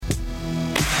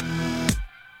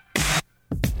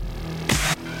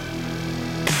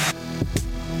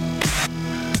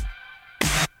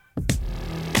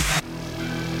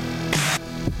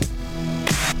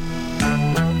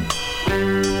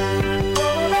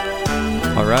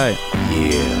All right.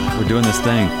 Yeah. We're doing this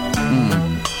thing.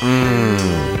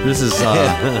 This is this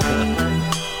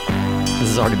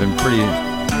has already been pretty.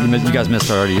 You guys missed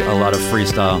already a lot of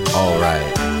freestyle. All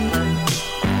right.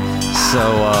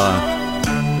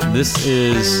 So this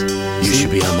is. You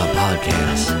should be on my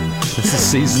podcast. This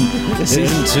is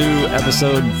season 2,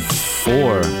 episode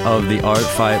 4 of the Art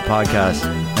Fight podcast,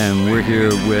 and we're here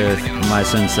with my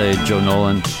sensei Joe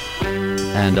Nolan,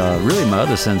 and really my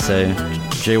other sensei,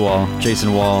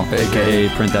 Jason Wall, aka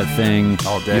Print That Thing.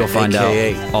 All day. You'll find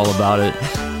AKA. out all about it.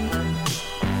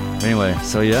 Anyway,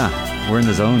 so yeah, we're in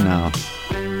the zone now.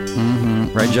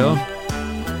 Right, Joe?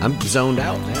 I'm zoned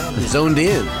out now. I'm zoned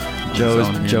in.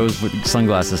 Joe's with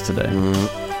sunglasses today.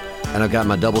 And I've got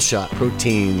my double shot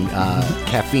protein,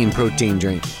 caffeine protein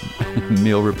drink.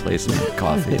 Meal replacement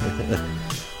coffee.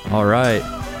 All right,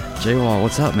 J Wall,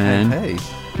 what's up, man? Hey,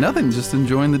 nothing. Just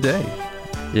enjoying the day.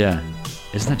 Yeah,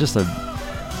 isn't that just a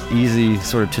easy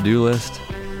sort of to-do list?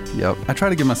 Yep. I try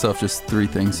to give myself just 3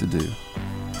 things to do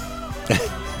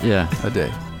Yeah. a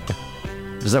day.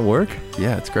 Does that work?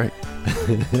 Yeah, it's great.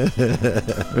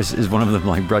 Is one of them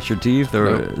like brush your teeth, or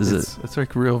No, is it it's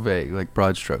like real vague, like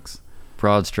broad strokes.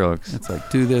 broad strokes? It's like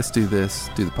do this, do the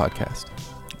podcast.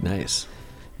 Nice.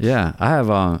 Yeah, I have.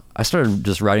 I started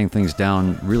just writing things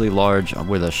down really large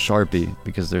with a Sharpie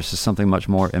because there's just something much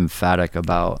more emphatic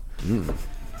about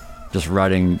just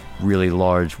writing really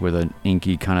large with an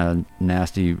inky kind of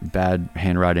nasty, bad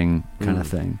handwriting kind of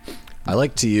thing. I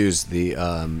like to use the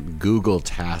Google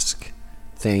Task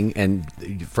thing, and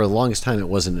for the longest time it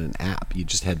wasn't an app. You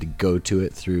just had to go to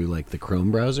it through like the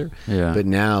Chrome browser. Yeah. But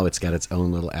now it's got its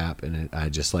own little app, and I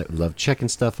just love checking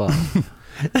stuff off.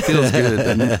 Feels good,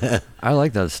 doesn't it? I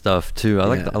like that stuff too. I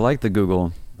like the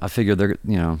Google. I figure they're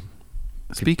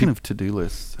Speaking of to-do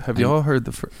lists, have y'all heard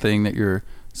the thing that you're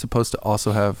supposed to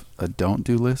also have a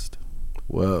don't-do list?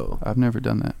 Whoa. I've never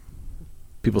done that.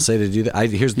 People say to do that.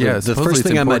 Here's the supposedly first it's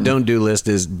thing on my important. don't-do list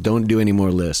is don't do any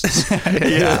more lists.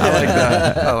 Yeah, I like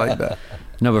that. I like that.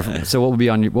 No, but so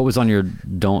what was on your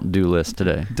don't do list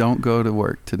today? Don't go to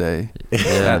work today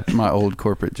Yeah. at my old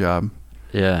corporate job.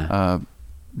 Yeah.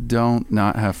 Don't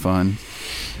not have fun.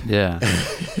 Yeah.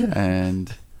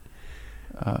 And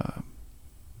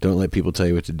Don't let people tell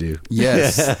you what to do.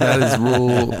 yes, that is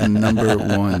rule number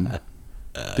 1.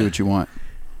 Do what you want.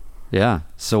 Yeah.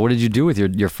 So what did you do with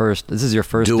your first? This is your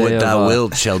first Do day what of, thou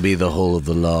wilt shall be the whole of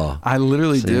the law. I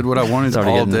literally See, did what I wanted it's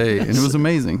already all getting- day, and it was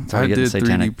amazing. I already did getting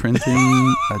satanic. 3D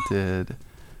printing. I did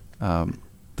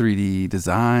 3D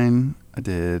design. I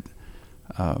did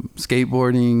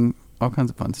skateboarding. All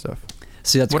kinds of fun stuff.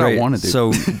 See, that's what great. I wanna do.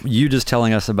 So you just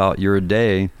telling us about your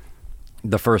day,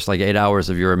 the first like 8 hours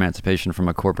of your emancipation from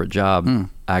a corporate job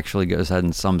actually goes ahead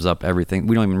and sums up everything.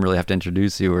 We don't even really have to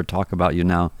introduce you or talk about you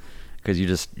now because you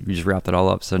just wrapped it all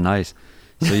up so nice.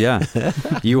 So yeah,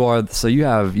 you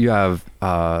have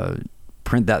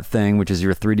Print That Thing, which is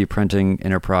your 3D printing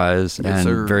enterprise, Yes, and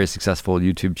sir. very successful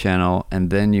YouTube channel,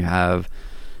 and then you have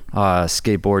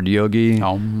Skateboard Yogi.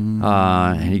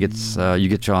 And you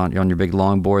get you on your big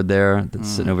longboard there that's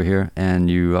sitting over here, and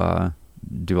you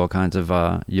do all kinds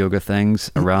of yoga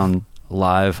things around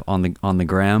live on the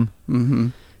gram. Mm-hmm.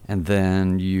 And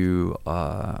then you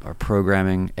are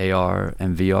programming AR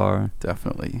and VR.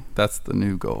 Definitely. That's the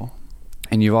new goal.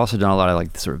 And you've also done a lot of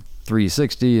like sort of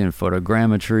 360 and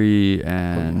photogrammetry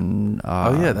and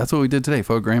Oh yeah, that's what we did today,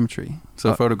 photogrammetry.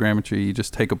 So photogrammetry, you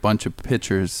just take a bunch of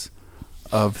pictures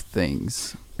of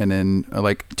things and then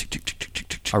like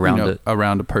Around it.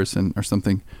 around a person or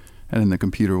something, and then the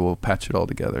computer will patch it all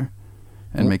together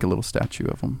and make a little statue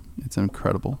of them. It's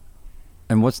incredible.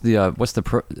 And is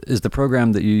the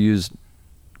program that you use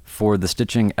for the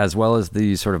stitching as well as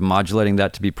the sort of modulating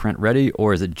that to be print ready,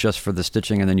 or is it just for the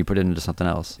stitching and then you put it into something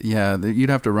else? Yeah, you'd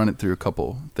have to run it through a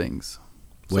couple things.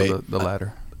 So Wait, the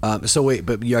latter. So wait,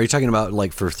 but are you talking about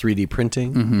like for 3D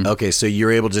printing? Mm-hmm. Okay, so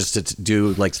you're able just to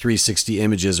do like 360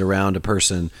 images around a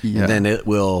person, Yeah. and then it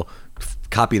will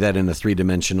copy that in a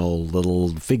 3-dimensional little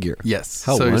figure. Yes.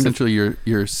 How so wonderful. essentially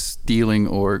you're stealing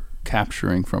or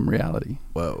capturing from reality.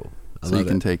 Whoa. I So you love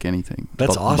can it. take anything.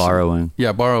 That's awesome. Borrowing.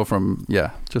 Yeah, borrow from,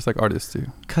 just like artists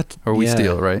do. Cut Or we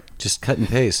steal, right? Just cut and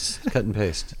paste. Cut and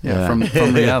paste. Yeah, Yeah.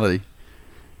 from reality.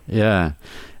 Yeah.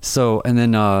 So, and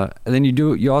then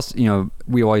you also,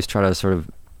 we always try to sort of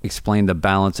explain the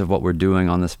balance of what we're doing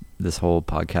on this whole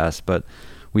podcast, but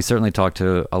we certainly talk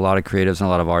to a lot of creatives and a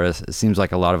lot of artists. It seems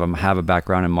like a lot of them have a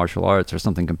background in martial arts or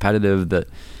something competitive that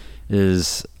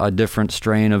is a different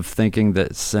strain of thinking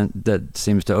that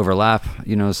seems to overlap,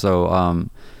 so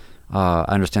I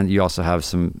understand that you also have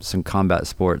some combat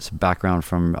sports background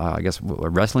from, I guess, a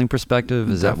wrestling perspective.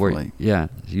 Is Definitely. that where? Yeah,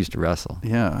 you used to wrestle.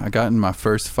 Yeah, I got in my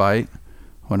first fight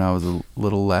when I was a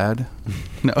little lad.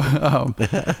 No,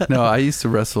 I used to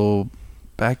wrestle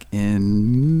back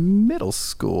in middle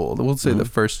school. We'll say the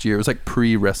first year. It was like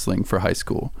pre-wrestling for high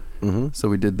school. So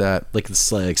we did that. Like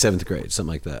it's like 7th grade,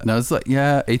 something like that. No, it's like,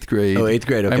 8th grade. Oh, 8th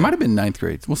grade, okay. It might have been 9th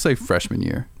grade. We'll say freshman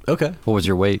year. Okay. What was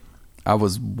your weight? I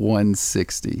was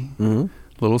 160,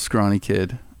 little scrawny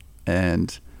kid.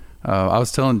 And I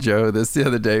was telling Joe this the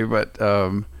other day, but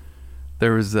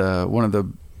there was one of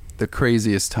the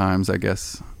craziest times, I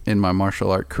guess, in my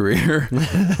martial art career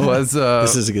was...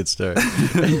 this is a good start.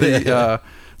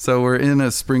 So we're in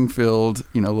a Springfield,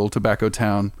 little tobacco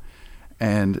town,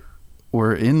 and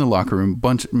we're in the locker room,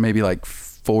 maybe like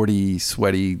 40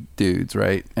 sweaty dudes,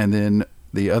 right? And then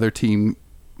the other team,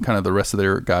 kind of the rest of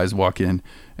their guys walk in,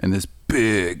 and this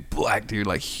big black dude,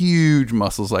 like huge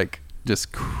muscles, like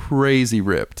just crazy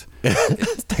ripped,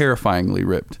 terrifyingly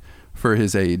ripped for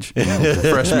his age,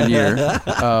 freshman year,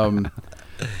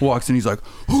 walks in. He's like,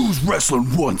 "Who's wrestling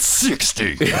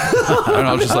 160?" And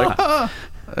I was just like,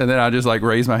 and then I just like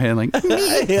raised my hand like,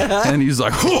 and he's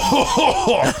like,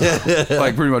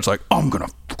 like pretty much like, "I'm gonna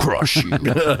crush you."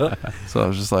 So I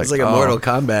was just like, it's like a Mortal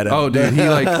Kombat. Oh, dude,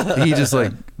 he just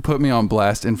like put me on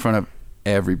blast in front of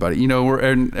everybody.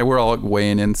 We're all like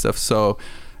weighing in and stuff. So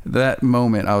that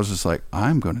moment, I was just like,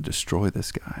 I'm gonna destroy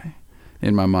this guy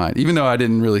in my mind, even though I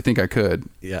didn't really think I could.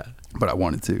 Yeah. But I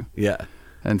wanted to. Yeah.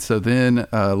 And so then,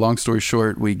 long story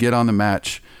short, we get on the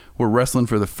match. We're wrestling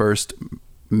for the first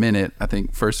minute, I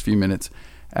think, first few minutes,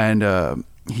 and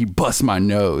he busts my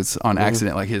nose on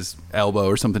accident, like his elbow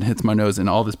or something hits my nose, and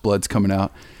all this blood's coming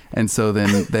out. And so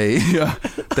then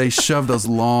they shove those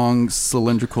long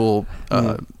cylindrical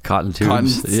Cotton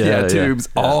tubes. Tubes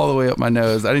all the way up my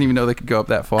nose. I didn't even know they could go up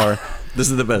that far. This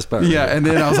is the best part. Yeah, and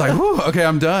then I was like, "Whew, okay,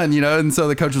 I'm done," And so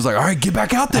the coach was like, "All right, get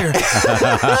back out there." And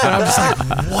I'm just like,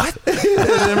 "What?" And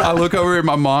then I look over and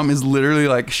my mom is literally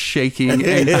like shaking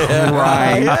and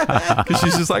crying because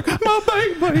she's just like,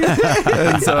 "My baby."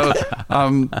 And so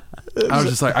I was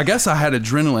just like, I guess I had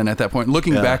adrenaline at that point.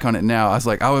 Looking back on it now, I was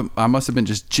like, I must have been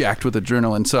just jacked with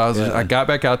adrenaline. So I got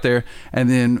back out there, and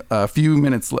then a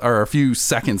few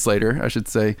seconds later, I should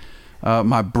say,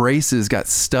 my braces got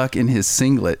stuck in his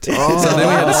singlet. So then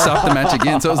we had to stop the match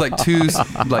again. So it was like two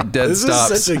dead this stops.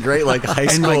 This is such a great high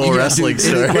school wrestling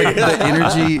story. The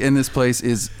energy in this place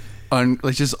is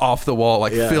just off the wall,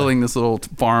 filling this little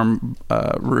farm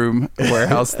room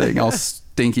warehouse thing, all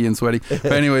stinky and sweaty.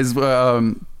 But anyways,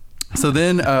 so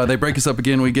then they break us up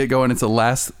again. We get going. It's a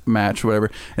last match,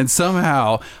 whatever. And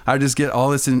somehow I just get all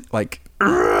this in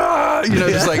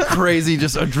just like crazy,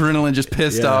 just adrenaline, just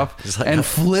pissed off, just and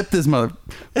flip this mother,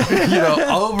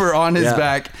 over on his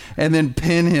back and then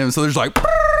pin him. So there's like,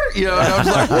 and I was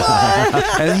like,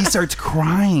 what? And he starts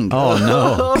crying. Oh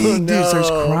no! Big dude starts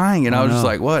crying, and I was just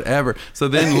like, whatever. So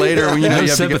then later, when you have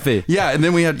sympathy, to go, and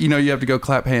then we had, you have to go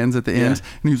clap hands at the end,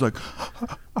 and he was like,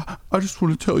 I just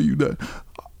want to tell you that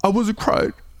I wasn't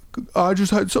crying. I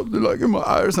just had something like in my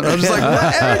eyes, and I was just like,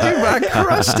 whatever, dude, but I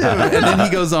crushed him. And then he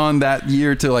goes on that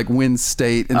year to win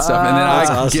state and stuff. And then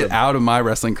I get out of my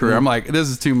wrestling career. I'm like, this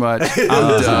is too much.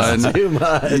 I'm done. Too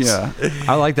much. Yeah.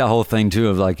 I like that whole thing too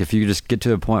of if you just get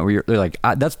to a point where you're like,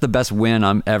 that's the best win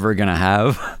I'm ever gonna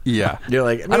have. Yeah. You're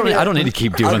like, I don't need to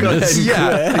keep doing this.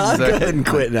 I'll go ahead and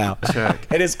quit now. Check.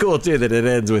 And it's cool too that it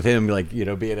ends with him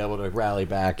being able to rally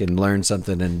back and learn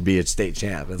something and be a state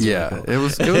champ. It's really cool. It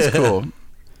was cool.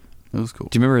 It was cool.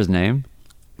 Do you remember his name?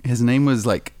 His name was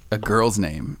like a girl's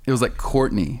name. It was like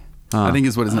Courtney. I think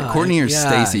is what his name. Courtney or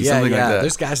Stacy, something like that.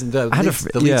 There's guys in the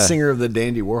lead singer of the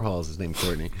Dandy Warhols. His name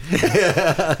Courtney.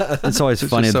 It's always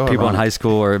funny that people in high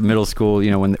school or middle school,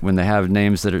 when they have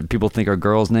names that people think are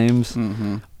girls' names,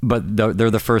 but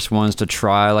they're the first ones to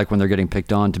try, when they're getting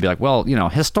picked on, to be like, well,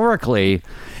 historically,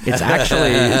 it's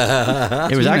actually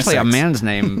it was actually a man's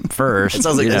name first. It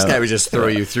sounds like this guy would just throw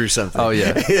you through something. Oh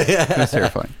yeah, that's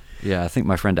terrifying. Yeah, I think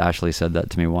my friend Ashley said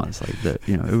that to me once. That,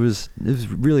 it was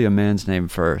really a man's name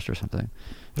first or something.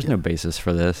 There's no basis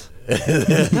for this.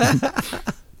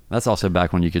 That's also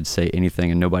back when you could say anything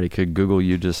and nobody could Google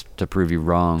you just to prove you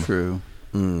wrong. True.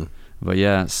 But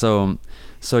yeah, so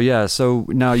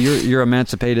now you're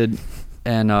emancipated,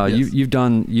 and you've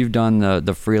done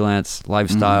the freelance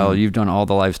lifestyle. You've done all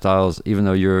the lifestyles, even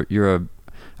though you're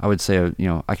I would say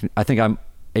I think I'm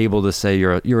able to say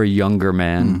you're a younger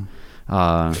man.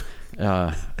 I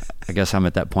guess I'm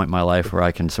at that point in my life where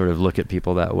I can sort of look at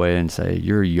people that way and say,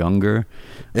 you're younger.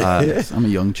 Yes, I'm a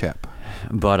young chap.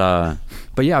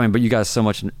 But yeah, I mean, but you guys so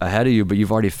much ahead of you, but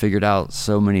you've already figured out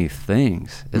so many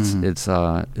things. It's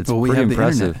Well, we pretty have the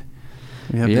impressive. internet.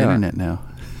 We have the Yeah. internet now.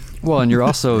 Well, and you're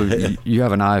also you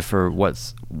have an eye for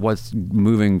what's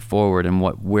moving forward and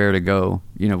where to go.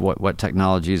 You know, what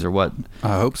technologies or what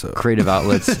I hope so. creative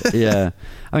outlets. Yeah,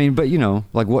 I mean, but you know,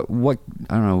 like what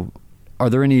I don't know. Are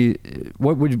there any?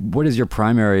 What is your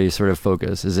primary sort of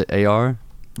focus? Is it AR?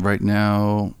 Right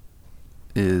now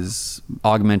is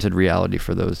Augmented reality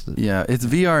for those. yeah, it's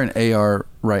VR and AR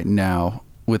right now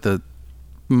with a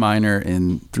minor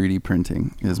in 3D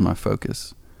printing is my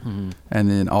focus. Mm-hmm. And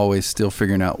then always still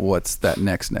figuring out what's that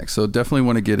next. So definitely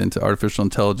want to get into artificial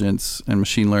intelligence and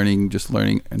machine learning, just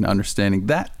learning and understanding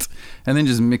that, and then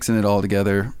just mixing it all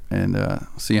together and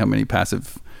see how many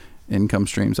passive income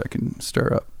streams I can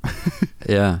stir up.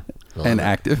 Yeah. And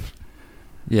active.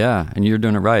 Yeah, and you're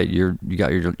doing it right. You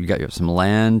got some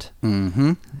land,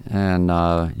 Mm-hmm.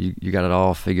 and you got it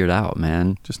all figured out,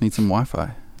 man. Just need some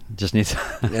Wi-Fi. Just need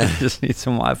just need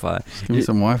some Wi-Fi. Give me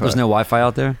some Wi-Fi. There's no Wi-Fi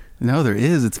out there. No, there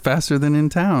is. It's faster than in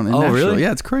town. In Oh, Nashville. really?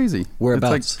 Yeah, it's crazy.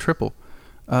 Whereabouts? It's like triple.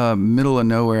 Middle of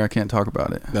nowhere. I can't talk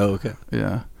about it. Oh, okay.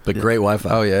 Yeah. But great Wi-Fi.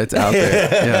 Oh yeah, it's out there.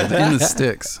 Yeah, it's in the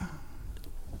sticks.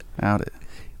 Out it.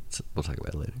 We'll talk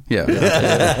about it later.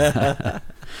 Yeah.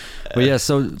 But yeah,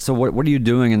 so what are you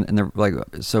doing in the like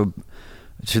so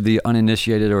to the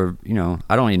uninitiated, or you know,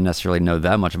 I don't even necessarily know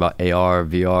that much about AR,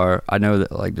 VR. I know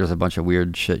that like there's a bunch of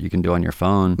weird shit you can do on your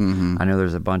phone. Mhm. I know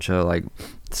there's a bunch of like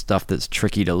stuff that's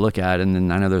tricky to look at, and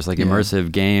then I know there's like Yeah.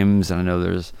 immersive games, and I know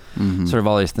there's Mhm. sort of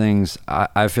all these things.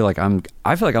 I feel like I'm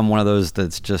one of those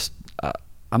that's just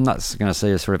I'm not gonna say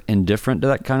is sort of indifferent to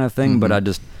that kind of thing, but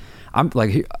Mhm. I'm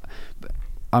like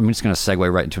I'm just gonna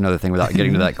segue right into another thing without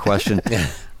getting to that question.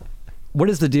 What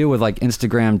is the deal with like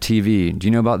Instagram TV? Do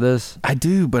you know about this? I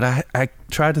do, but I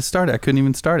tried to start it. I couldn't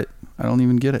even start it. I don't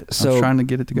even get it. I was trying to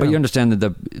get it to go. But you understand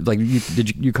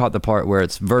that you caught the part where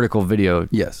it's vertical video.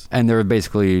 Yes. And they're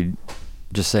basically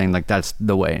just saying like that's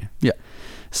the way. Yeah.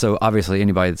 So obviously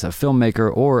anybody that's a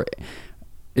filmmaker, or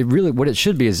it really what it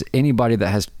should be is anybody that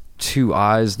has two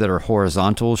eyes that are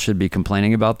horizontal should be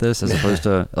complaining about this, as opposed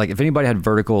to like if anybody had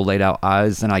vertical laid out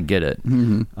eyes, then I get it.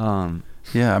 Mm-hmm.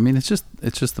 Yeah, I mean it's just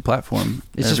the platform.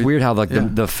 It's just weird how like yeah.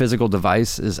 the physical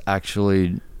device is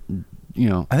actually, you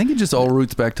know. I think it just all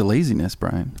roots back to laziness,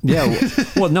 Brian. Yeah,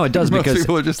 well, no, it does Most because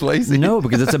people are just lazy. No,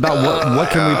 because it's about what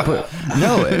can we put.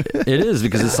 No, it is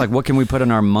because it's like what can we put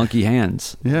in our monkey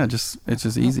hands? Yeah, it's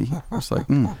just easy. It's like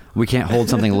We can't hold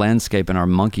something landscape in our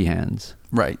monkey hands.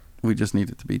 right. We just need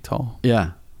it to be tall.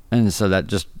 Yeah, and so that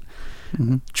just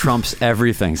trumps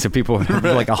everything. So people with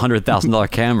like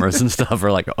 $100,000 cameras and stuff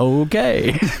are like,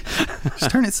 okay.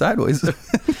 Just turn it sideways.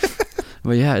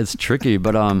 But yeah, it's tricky.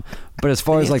 But as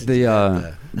far as like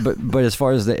the but as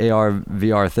far as the AR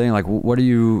VR thing, like what do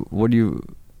you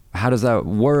how does that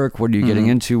work? What are you getting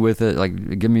into with it?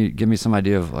 Like give me some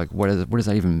idea of like what does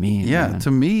that even mean? Yeah, man?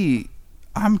 to me,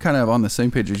 I'm kind of on the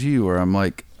same page as you, where I'm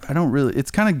like, I don't really.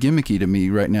 It's kind of gimmicky to me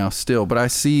right now still, but I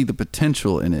see the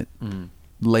potential in it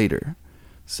later.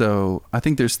 So I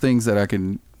think there's things that I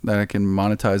can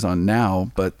monetize on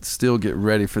now, but still get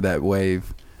ready for that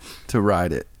wave to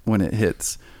ride it when it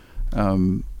hits.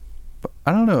 But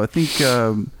I don't know. I think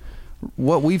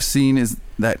what we've seen is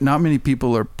that not many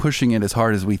people are pushing it as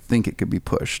hard as we think it could be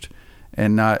pushed,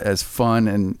 and not as fun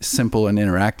and simple and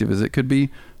interactive as it could be.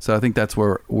 So I think that's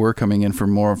where we're coming in for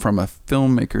more from a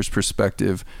filmmaker's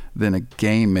perspective than a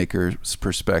game maker's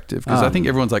perspective. Because I think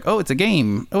everyone's like, oh, it's a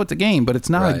game. Oh, it's a game. But it's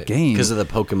not a game. Because of the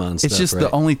Pokemon stuff. It's just right?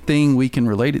 the only thing we can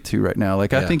relate it to right now.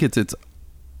 Like, I think it's AR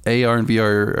and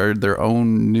VR are their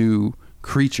own new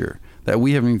creature that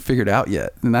we haven't even figured out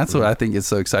yet. And that's what I think is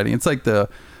so exciting. It's like the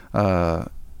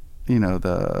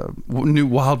new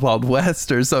Wild Wild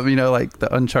West or something, like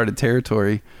the uncharted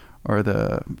territory, or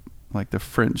the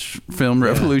French film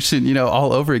revolution,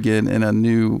 all over again in a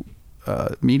new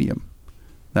medium.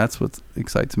 That's what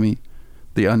excites me,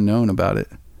 the unknown about it.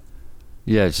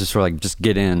 Yeah, it's just sort of like just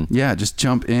get in. Yeah, just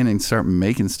jump in and start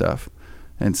making stuff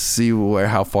and see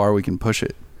how far we can push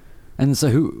it. And so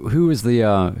who is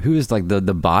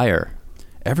the buyer?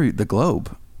 The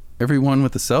globe. Everyone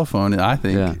with a cell phone, I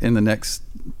think, in the next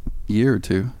year or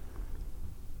two.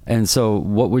 And so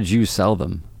what would you sell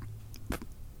them?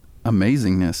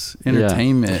 Amazingness,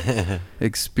 entertainment,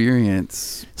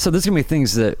 experience. So there's gonna be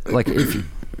things that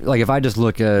if I just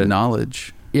look at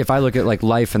knowledge. If I look at like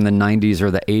life in the 90s or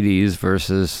the 80s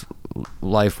versus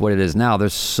life what it is now,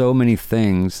 there's so many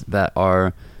things that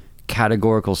are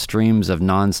categorical streams of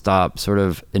nonstop sort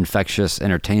of infectious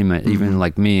entertainment, even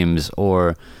like memes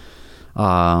or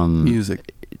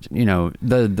music.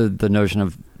 The notion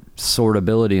of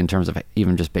sortability in terms of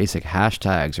even just basic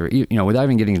hashtags, or without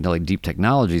even getting into like deep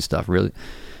technology stuff, really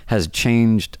has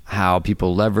changed how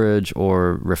people leverage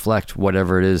or reflect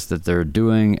whatever it is that they're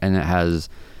doing, and it has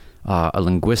a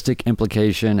linguistic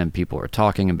implication, and people are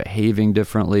talking and behaving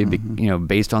differently,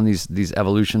 based on these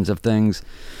evolutions of things.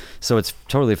 So it's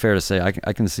totally fair to say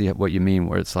I can see what you mean,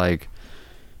 where it's like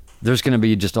there's going to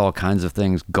be just all kinds of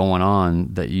things going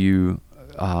on that you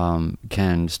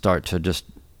can start to just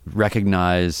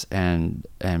recognize and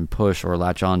push or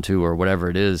latch onto, or whatever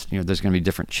it is. There's going to be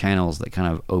different channels that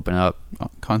kind of open up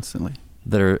constantly,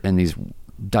 that are in these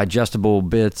digestible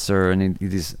bits, or in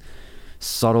these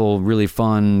subtle, really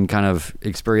fun kind of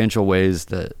experiential ways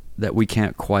that we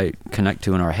can't quite connect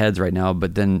to in our heads right now.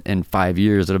 But then in 5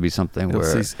 years, it'll be something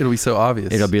it'll be so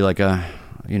obvious. It'll be like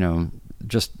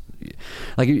just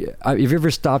like, have you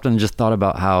ever stopped and just thought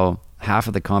about how half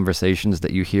of the conversations that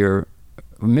you hear,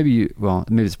 maybe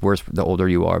it's worse the older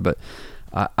you are, but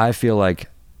I feel like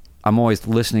I'm always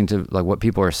listening to like what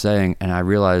people are saying, and I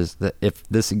realize that if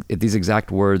these exact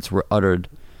words were uttered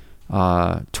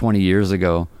 20 years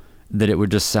ago, that it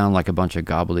would just sound like a bunch of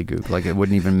gobbledygook, like it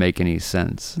wouldn't even make any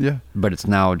sense. Yeah. But it's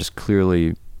now just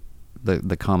clearly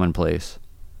the commonplace.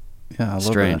 Yeah, I love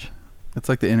Strange. that. It's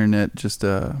like the internet just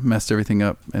messed everything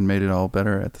up and made it all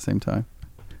better at the same time.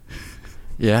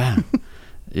 Yeah.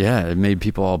 Yeah, it made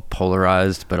people all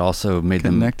polarized, but also made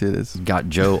connected. Got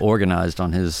Joe organized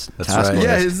on his That's task right.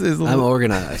 list. Yeah, I'm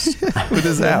organized with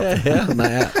his app. Yeah,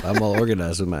 my app. I'm all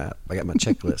organized with my app. I got my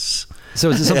checklists. So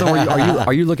is it something where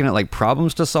are you looking at like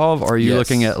problems to solve, or are you Yes.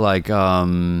 looking at like are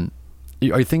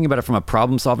you thinking about it from a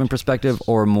problem solving perspective,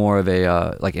 or more of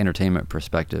a like entertainment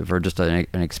perspective, or just an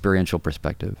experiential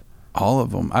perspective? All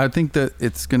of them. I think that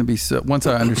it's going to be so. Once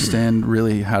I understand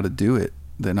really how to do it,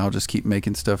 then I'll just keep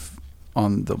making stuff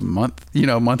on the month,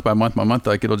 month by month.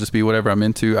 Like it'll just be whatever I'm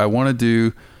into. I want to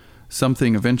do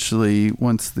something eventually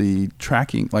once the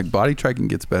tracking, like body tracking,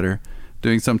 gets better.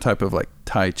 Doing some type of like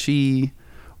Tai Chi,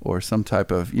 or some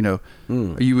type of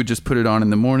you would just put it on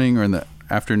in the morning or in the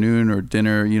afternoon or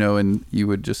dinner, and you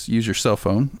would just use your cell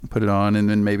phone, put it on, and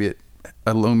then maybe it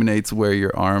illuminates where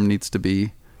your arm needs to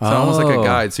be. So almost like a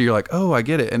guide. So you're like, oh, I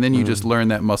get it, and then you just learn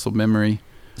that muscle memory.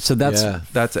 So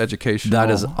That's educational. That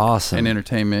is awesome. And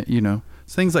entertainment,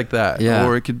 things like that. Yeah.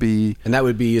 Or it could be, And that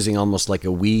would be using almost like a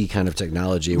Wii kind of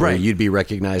technology, where Right. you'd be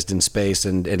recognized in space,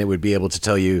 and it would be able to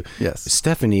tell you, Yes.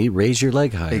 Stephanie, raise your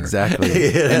leg higher. exactly.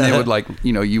 And they would like,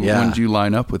 when you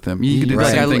line up with them. You could do the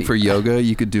Right. same thing for yoga.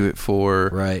 You could do it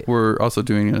for, Right. we're also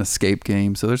doing an escape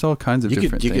game. So there's all kinds of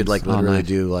different You things. could like literally nice.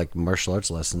 do like martial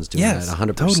arts lessons doing Yes, that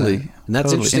 100%. totally. And that's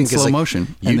Totally. interesting In because slow like,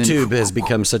 motion. And then- YouTube has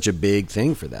become such a big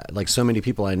thing for that. Like so many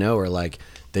people I know are like,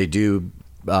 they do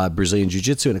Brazilian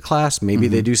Jiu-Jitsu in a class. Maybe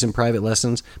they do some private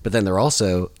lessons, but then they're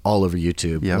also all over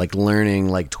YouTube, Yep. like learning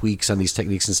like tweaks on these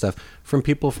techniques and stuff from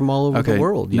people from all over the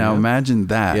world. Now know? imagine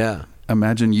that. Yeah.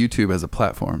 Imagine YouTube as a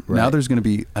platform. Now Right. there's going to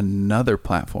be another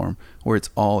platform where it's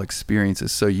all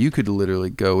experiences. So you could literally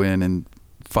go in and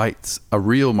fight a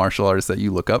real martial artist that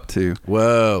you look up to.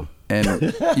 Whoa. And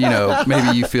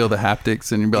maybe you feel the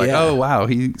haptics and you'd be like, Yeah. oh wow,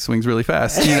 he swings really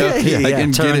fast. Yeah.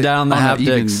 And Turn get it down the on an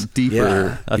even haptics. deeper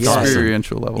Yeah. That's awesome.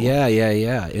 experiential level.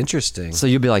 Yeah. Interesting. So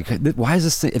you'll be like, why is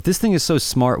this thing, if this thing is so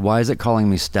smart, why is it calling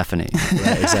me Stephanie?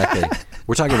 Right, exactly.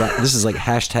 We're talking about, this is like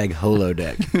hashtag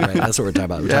holodeck, right? That's what we're talking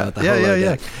about. We're talking about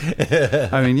the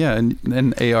holodeck. I mean, yeah,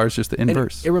 and AR is just the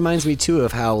inverse. It reminds me too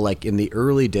of how, like in the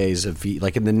early days of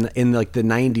like in like the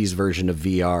 '90s version of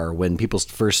VR, when people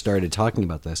first started talking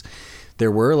about this,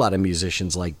 there were a lot of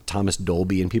musicians like Thomas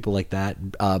Dolby and people like that.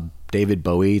 David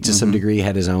Bowie, to some degree,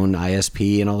 had his own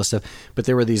ISP and all this stuff. But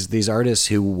there were these artists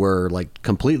who were like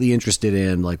completely interested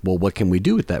in like, well, what can we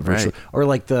do with that virtual? Right. Or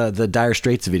like the Dire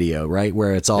Straits video, right,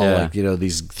 where it's all like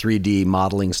these 3D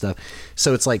modeling stuff.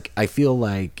 So it's like I feel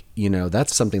like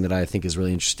that's something that I think is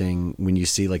really interesting when you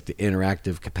see like the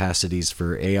interactive capacities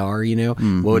for AR.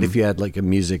 What if you had like a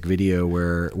music video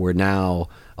where now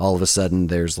all of a sudden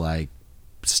there's like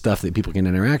stuff that people can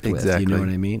interact with, you know what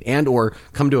I mean? And or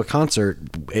come to a concert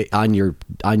on your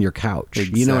couch.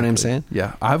 You know what I'm saying?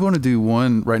 Yeah. I want to do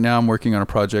one right now. I'm working on a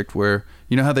project where,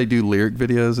 you know how they do lyric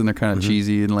videos and they're kind of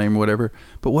cheesy and lame or whatever,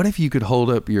 but what if you could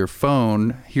hold up your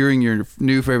phone hearing your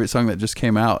new favorite song that just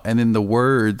came out, and then the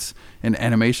words and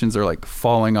animations are like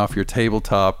falling off your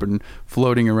tabletop and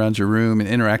floating around your room and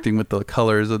interacting with the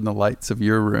colors and the lights of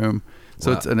your room.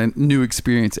 So it's a new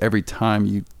experience every time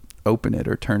you open it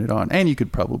or turn it on, and you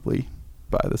could probably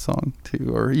buy the song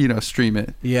too, or stream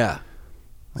it. Yeah.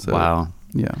 So, Wow.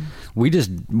 Yeah. We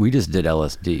just did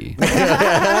LSD.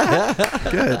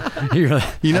 Good. You're like,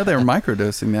 You know they're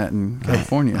microdosing that in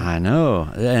California. I know,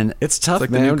 and It's tough, like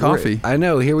the man. new coffee. I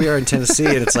know. Here we are in Tennessee,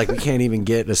 and it's like we can't even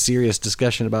get a serious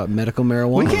discussion about medical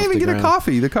marijuana. We can't off even the get a ground.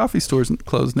 coffee. The coffee store's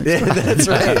closed next Yeah, door. that's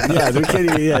right. Yeah, we can't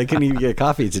even. Yeah, I couldn't even get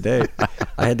coffee today.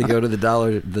 I had to go to the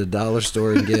dollar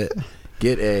store and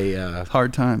get a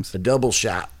Hard times. double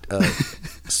shot,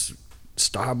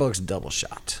 Starbucks double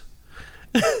shot.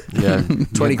 yeah.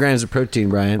 20 grams of protein,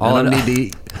 Brian. All I don't I need to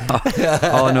eat.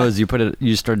 All I know is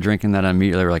you start drinking that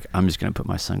immediately. We're like, I'm just gonna put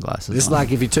my sunglasses. It's on.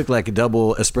 like if you took like a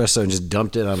double espresso and just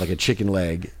dumped it on like a chicken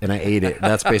leg and I ate it.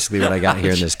 That's basically what I got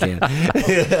here in this can.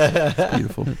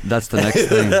 Beautiful. That's the next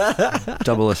thing.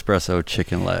 Double espresso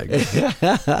chicken leg.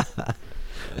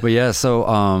 But yeah, so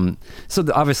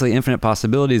obviously infinite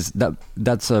possibilities.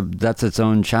 That's its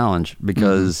own challenge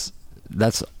because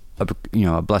that's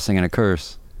a blessing and a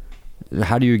curse.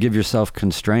 How do you give yourself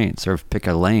constraints or pick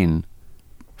a lane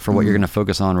for what you're going to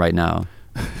focus on right now?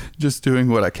 Just doing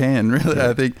what I can, really. Yeah.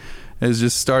 I think is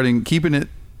just keeping it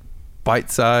bite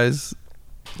size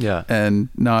Yeah. and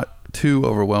not too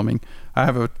overwhelming. I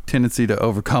have a tendency to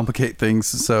overcomplicate things,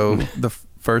 so the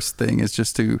first thing is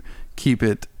just to keep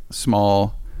it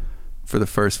small for the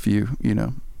first few,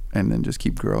 and then just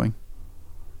keep growing.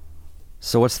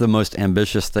 So what's the most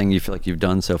ambitious thing you feel like you've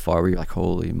done so far where you're like,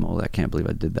 holy moly, I can't believe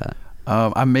I did that?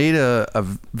 I made a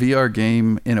VR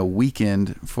game in a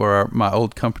weekend for my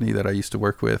old company that I used to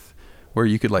work with, where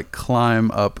you could like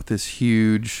climb up this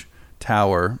huge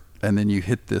tower and then you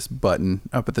hit this button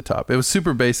up at the top. It was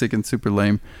super basic and super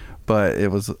lame, but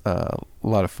it was a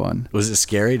lot of fun. Was it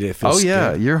scary? Did it feel Oh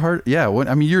yeah, scary? you're hard. Yeah,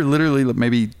 you're literally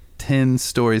maybe 10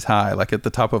 stories high, like at the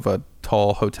top of a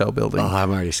tall hotel building. Oh,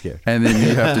 I'm already scared. And then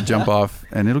you have to jump off,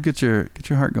 and it'll get your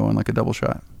heart going like a double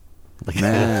shot.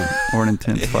 Man. Or an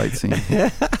intense fight scene.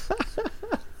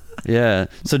 Yeah.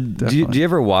 So do you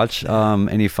ever watch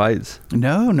any fights?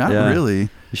 No, not Yeah. really.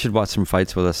 You should watch some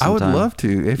fights with us I would sometime. love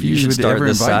to. If you should would start ever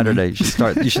this invite me.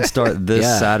 Saturday. You should start this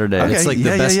Yeah. Saturday. Okay. It's like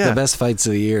Yeah, yeah. the best fights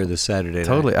of the year this Saturday night.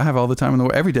 Totally. I have all the time in the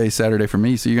world. Every day is Saturday for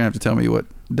me, so you're going to have to tell me what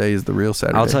day is the real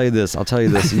Saturday. I'll tell you this.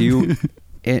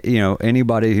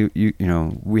 Anybody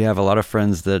who we have a lot of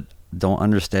friends that don't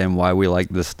understand why we like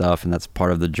this stuff, and that's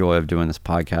part of the joy of doing this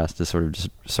podcast, is sort of just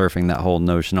surfing that whole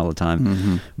notion all the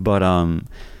time. Mm-hmm.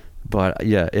 But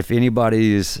yeah, if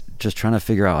anybody's just trying to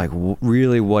figure out like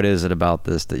really what is it about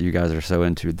this that you guys are so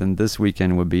into, then this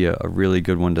weekend would be a really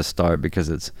good one to start, because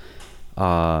it's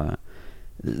kind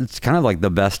of like the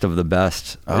best of the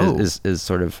best is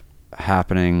sort of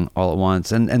happening all at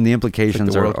once, and the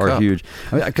implications World are Cup. huge.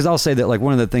 Because I'll say that like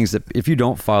one of the things that if you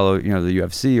don't follow the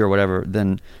UFC or whatever,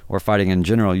 then or fighting in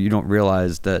general, you don't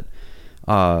realize that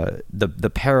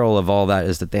the peril of all that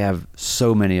is that they have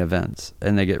so many events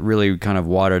and they get really kind of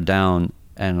watered down,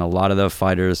 and a lot of the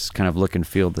fighters kind of look and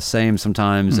feel the same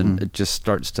sometimes, and it just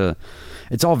starts to,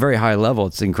 it's all very high level,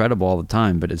 it's incredible all the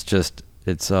time, but it's just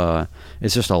a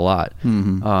lot.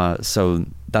 So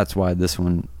that's why this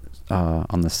one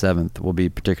on the 7th will be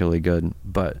particularly good.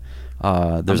 But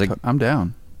I'm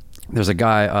down. There's a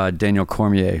guy, Daniel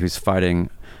Cormier, who's fighting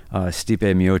Stipe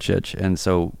Miocic, and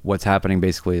so what's happening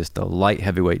basically is the light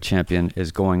heavyweight champion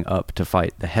is going up to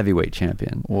fight the heavyweight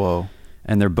champion. Whoa.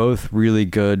 And they're both really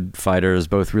good fighters,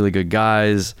 both really good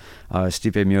guys.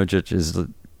 Stipe Miocic is a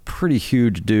pretty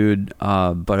huge dude,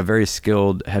 but a very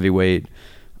skilled heavyweight.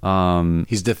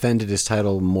 He's defended his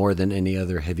title more than any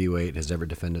other heavyweight has ever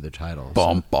defended their title.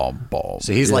 Bomb.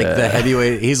 So he's like the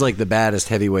heavyweight. He's like the baddest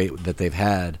heavyweight that they've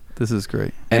had. This is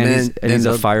great. And then he's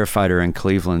a firefighter in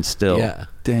Cleveland still. Yeah,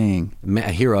 Dang. a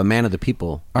hero, a man of the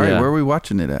people. All right, Yeah. where are we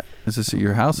watching it at? Is this at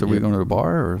your house? Are we going to a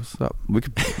bar or what's up? We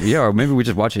could, or maybe we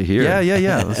just watch it here.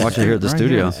 Yeah. Let's watch it here at the Right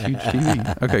studio. It's huge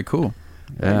TV. Okay, cool.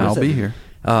 Yeah. I'll be here.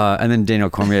 And then Daniel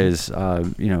Cormier is,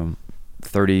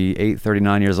 38,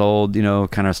 39 years old,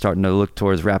 kind of starting to look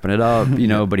towards wrapping it up,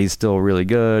 but he's still really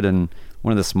good and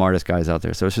one of the smartest guys out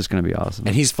there. So it's just going to be awesome.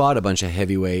 And he's fought a bunch of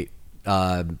heavyweight.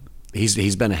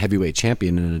 He's been a heavyweight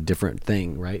champion in a different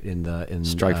thing, right? In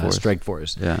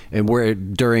Strikeforce. Yeah. And we're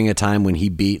during a time when he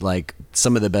beat like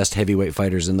some of the best heavyweight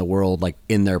fighters in the world, like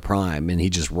in their prime, and he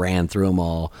just ran through them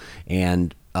all.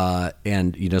 And so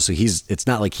it's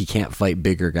not like he can't fight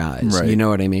bigger guys. Right. You know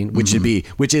what I mean? Which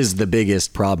is the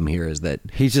biggest problem here is that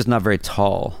he's just not very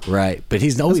tall. right. But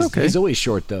he's always okay. he's always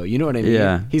short though. You know what I mean?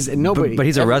 Yeah. He's nobody. But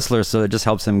he's a wrestler, so it just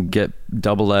helps him get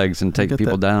double legs and take Get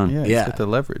people that- down. Yeah, Yeah. Get the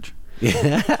leverage.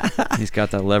 He's got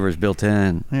that leverage built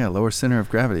in. Yeah, lower center of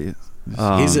gravity.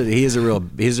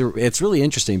 It's really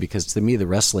interesting because to me the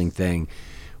wrestling thing,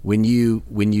 when you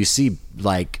see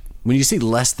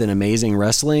less than amazing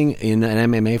wrestling in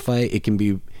an MMA fight,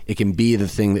 it can be the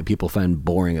thing that people find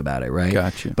boring about it, right?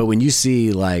 Gotcha. But when you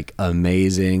see like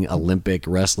amazing Olympic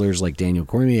wrestlers like Daniel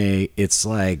Cormier, it's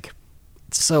like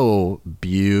so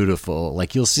beautiful.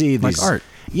 Like you'll see these Like art.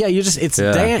 Yeah, you just it's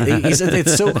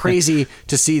it's so crazy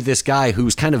to see this guy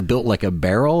who's kind of built like a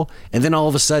barrel, and then all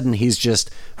of a sudden he's just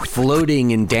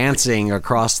floating and dancing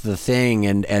across the thing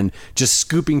and just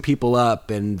scooping people up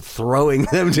and throwing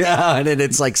them down, and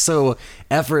it's like so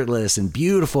effortless and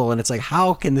beautiful, and it's like,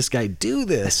 how can this guy do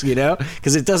this, you know?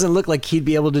 Because it doesn't look like he'd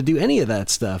be able to do any of that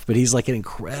stuff, but he's like an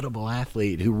incredible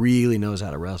athlete who really knows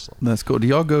how to wrestle. That's cool. Do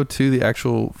y'all go to the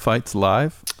actual fights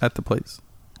live at the place,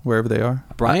 wherever they are?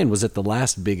 Brian was at the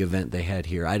last big event they had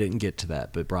here. I didn't get to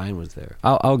that, but Brian was there.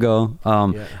 I'll go.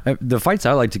 The fights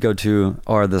I like to go to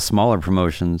are the smaller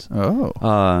promotions.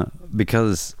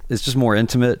 Because it's just more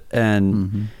intimate,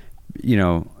 and you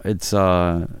know, it's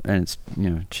you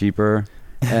know, cheaper,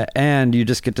 and you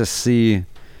just get to see.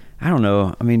 I don't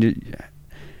know. I mean,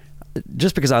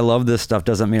 just because I love this stuff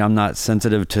doesn't mean I'm not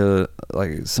sensitive to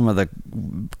like some of the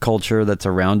culture that's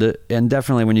around it. And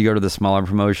definitely when you go to the smaller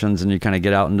promotions and you kind of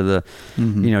get out into the,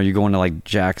 you know, you go into like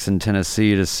Jackson,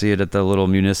 Tennessee to see it at the little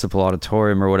municipal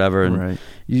auditorium or whatever. And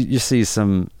you see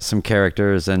some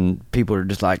characters and people are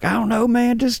just like, I don't know,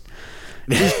 man, just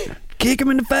kick him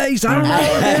in the face. I don't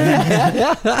know,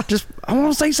 man. Just, I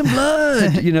want to see some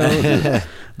blood, you know.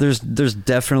 There's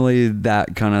definitely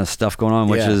that kind of stuff going on,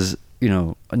 which is, you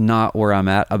know, not where I'm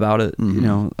at about it, you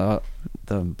know,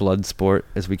 the blood sport,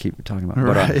 as we keep talking about.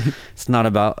 But it's not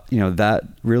about, you know, that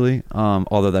really,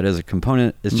 although that is a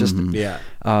component. It's just,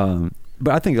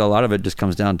 but I think a lot of it just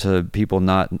comes down to people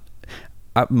not,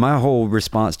 my whole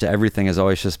response to everything has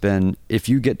always just been, if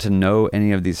you get to know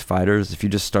any of these fighters, if you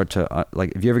just start to,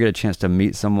 like, if you ever get a chance to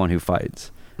meet someone who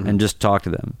fights and just talk to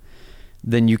them,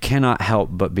 then you cannot help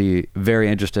but be very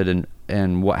interested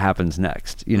in what happens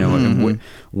next, you know, and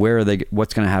where are they,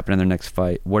 what's going to happen in their next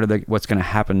fight, what's going to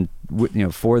happen, you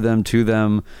know, for them, to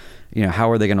them, you know, how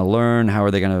are they going to learn, how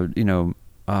are they going to, you know,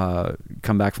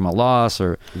 come back from a loss,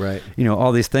 or you know,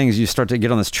 all these things. You start to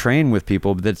get on this train with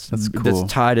people that's cool.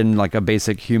 That's tied in like a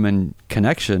basic human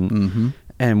connection,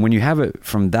 and when you have it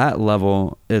from that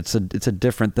level, it's a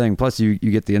different thing. Plus you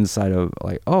get the insight of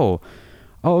like, oh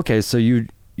okay, so you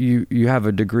have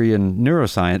a degree in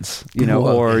neuroscience, you know,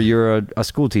 or you're a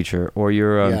school teacher, or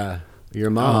you're your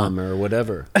mom or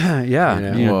whatever. You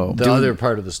know, the other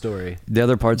part of the story. The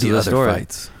other parts of the story.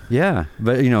 Fights. Yeah,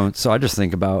 but you know, so I just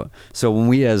think about, so when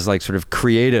we as like sort of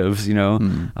creatives, you know,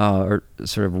 are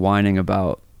sort of whining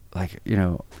about like, you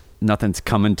know, nothing's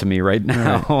coming to me right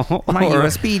now. My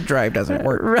USB drive doesn't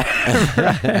work.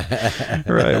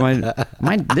 Right.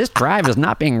 My this drive is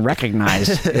not being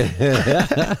recognized.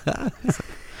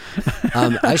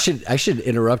 I should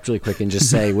interrupt really quick and just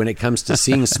say, when it comes to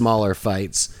seeing smaller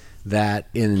fights, that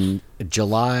in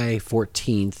July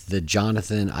 14th, the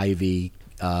Jonathan Ivey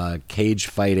Cage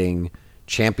Fighting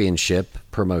Championship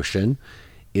promotion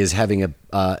is having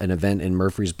an event in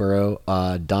Murfreesboro.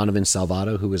 Donovan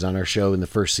Salvato, who was on our show in the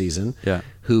first season,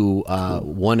 who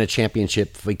won a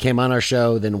championship. He came on our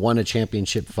show, then won a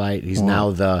championship fight. He's now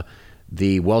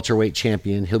the welterweight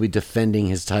champion. He'll be defending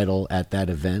his title at that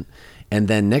event. And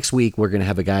then next week, we're going to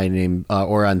have a guy named,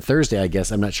 or on Thursday, I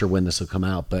guess, I'm not sure when this will come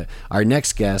out, but our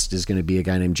next guest is going to be a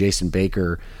guy named Jason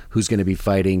Baker, who's going to be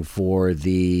fighting for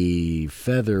the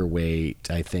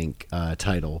featherweight, I think,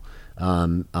 title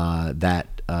that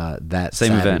same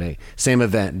Saturday. event. Same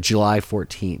event, July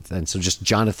 14th. And so just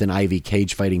Jonathan Ivey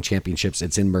Cage Fighting Championships.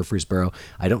 It's in Murfreesboro.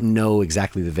 I don't know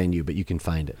exactly the venue, but you can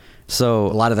find it. So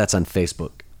a lot of that's on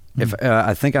Facebook. If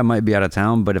I think I might be out of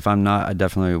town, but if I'm not, I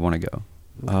definitely want to go.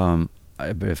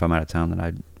 But if I'm out of town, then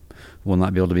I will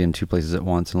not be able to be in two places at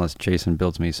once unless Jason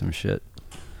builds me some shit.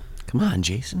 Come on,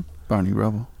 Jason. Barney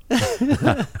Rubble.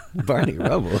 Barney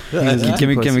Rubble.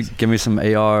 give me some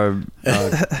AR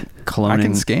cloning. I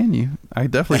can scan you. I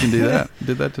definitely can do that.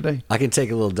 Did that today. I can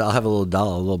take a little doll. I have a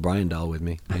little Brian doll with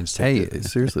me. Hey,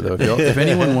 seriously though, if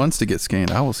anyone wants to get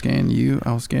scanned, I will scan you.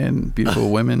 I will scan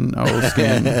beautiful women. I will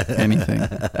scan anything.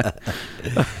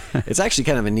 It's actually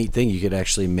kind of a neat thing. You could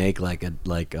actually make like a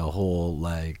whole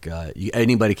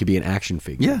anybody could be an action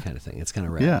figure kind of thing. It's kind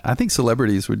of rad. Yeah, I think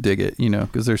celebrities would dig it, you know,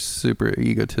 because they're super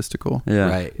egotistical. Yeah,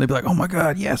 right. They'd be like, "Oh my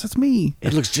God, yes, it's me.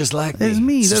 It looks just like me. It's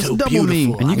me. That's so double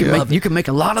beautiful. me." And you can make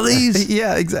a lot of these.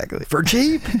 Yeah, exactly. For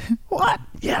cheap. What?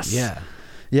 Yes. Yeah.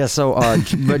 So,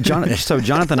 but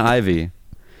Jonathan Ivey,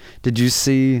 did you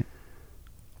see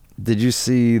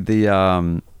the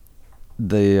I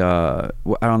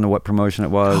don't know what promotion it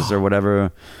was or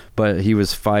whatever, but he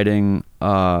was fighting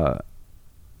one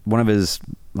of his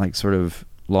like sort of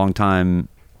longtime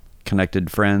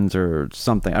connected friends or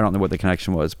something. I don't know what the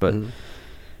connection was, but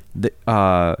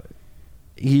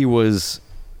he was,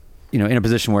 in a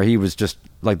position where he was just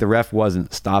like, the ref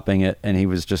wasn't stopping it, and he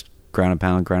was just ground and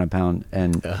pound,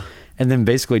 and then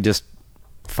basically just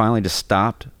finally just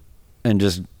stopped and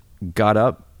just got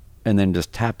up and then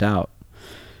just tapped out.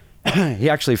 He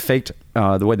actually faked,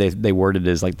 the way they worded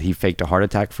it is like he faked a heart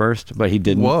attack first, but he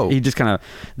didn't. Whoa. He just kind of,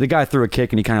 the guy threw a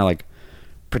kick and he kind of like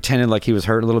pretended like he was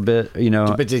hurt a little bit,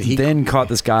 But did he then caught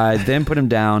this guy, then put him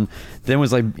down, then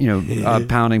was like,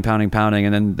 pounding,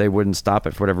 and then they wouldn't stop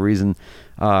it for whatever reason.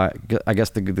 I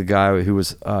guess the guy who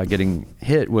was getting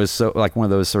hit was so like one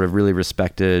of those sort of really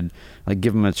respected, like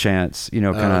give him a chance,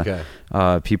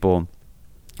 people.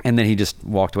 And then he just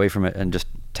walked away from it and just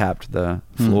tapped the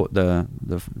floor, the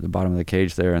bottom of the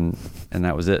cage there, and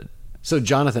that was it. So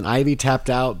Jonathan Ivey tapped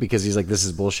out because he's like, this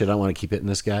is bullshit. I don't want to keep hitting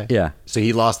this guy. Yeah. So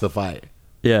he lost the fight.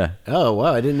 Yeah. Oh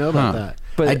wow, I didn't know about that.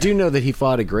 But I do know that he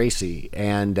fought a Gracie,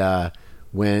 and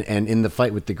in the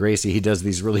fight with the Gracie, he does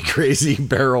these really crazy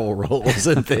barrel rolls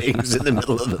and things in the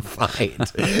middle of the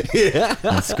fight. Yeah.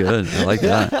 That's good. I like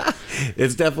that.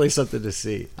 It's definitely something to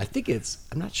see. I think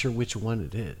I'm not sure which one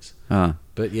it is.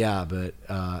 But yeah,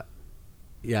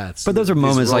 it's. But those are these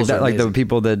moments like rolls that, are like the amazing.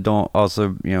 people that don't also,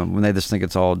 when they just think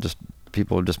it's all just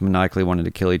people just maniacally wanting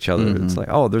to kill each other. It's like,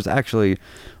 oh, there's actually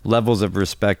levels of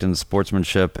respect and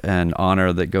sportsmanship and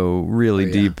honor that go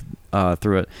really deep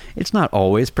through it. It's not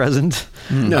always present.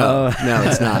 No,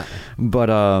 it's not. But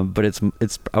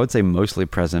it's I would say mostly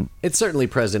present. It's certainly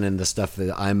present in the stuff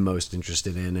that I'm most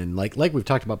interested in, and like we've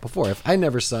talked about before, if I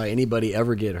never saw anybody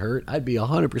ever get hurt, I'd be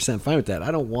 100% fine with that.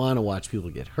 I don't want to watch people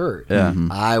get hurt. Yeah.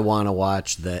 I want to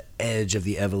watch the edge of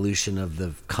the evolution of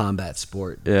the combat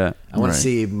sport. Yeah. I want to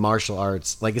see martial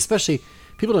arts, like especially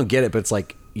people don't get it, but it's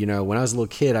like, when I was a little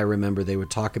kid, I remember they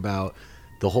would talk about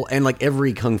the whole, and like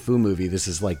every kung fu movie, this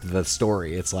is like the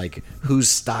story. It's like, whose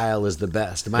style is the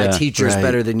best? My teacher's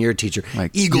better than your teacher.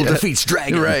 Like, Eagle defeats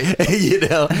dragon, right?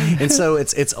 And so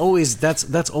it's always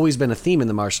that's always been a theme in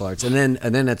the martial arts. And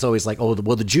then it's always like, oh,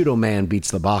 well, the judo man beats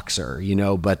the boxer,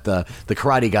 but the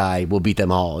karate guy will beat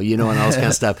them all, and all this kind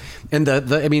of stuff. And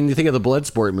I mean, you think of the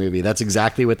Bloodsport movie. That's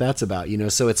exactly what that's about,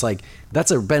 So it's like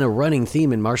that's been a running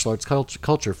theme in martial arts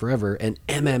culture forever. And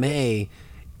MMA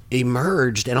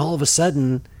emerged, and all of a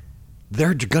sudden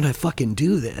they're gonna fucking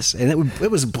do this, and it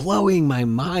was blowing my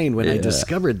mind when I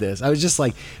discovered this. I was just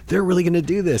like, they're really gonna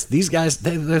do this. These guys,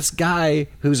 this guy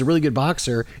who's a really good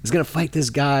boxer is gonna fight this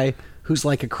guy who's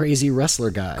like a crazy wrestler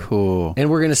guy. Cool. And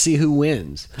we're gonna see who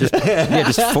wins. Just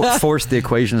force the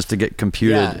equations to get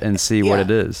computed and see what it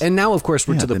is. And now, of course,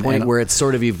 we're to the point where it's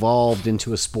sort of evolved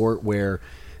into a sport where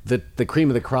the cream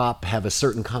of the crop have a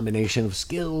certain combination of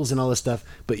skills and all this stuff,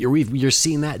 but you're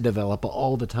seeing that develop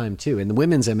all the time too. And the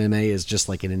women's MMA is just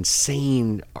like an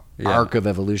insane arc of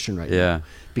evolution right now,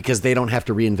 because they don't have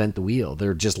to reinvent the wheel.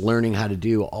 They're just learning how to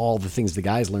do all the things the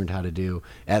guys learned how to do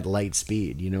at light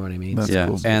speed. You know what I mean? That's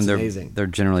cool. And amazing. They're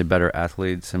generally better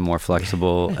athletes and more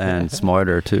flexible and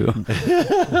smarter too.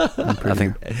 I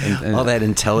think all that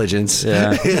intelligence.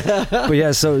 But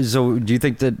yeah, so do you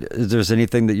think that there's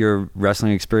anything that your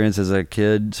wrestling experience as a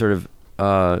kid sort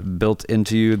of built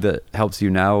into you that helps you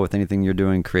now with anything you're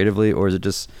doing creatively, or is it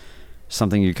just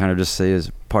something you kind of just say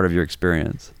is part of your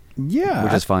experience? Yeah,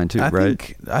 which is fine too,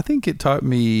 right? I think it taught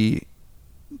me,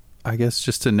 I guess,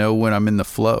 just to know when I'm in the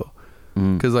flow.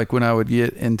 Because like when I would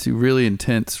get into really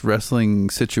intense wrestling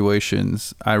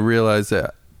situations, I realized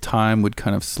that time would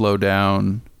kind of slow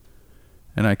down,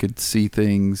 and I could see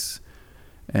things,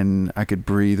 and I could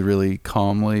breathe really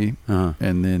calmly,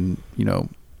 and then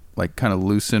like kind of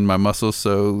loosen my muscles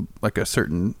so like a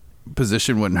certain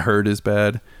position wouldn't hurt as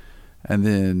bad, and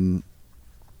then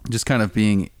just kind of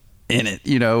being in it,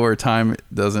 where time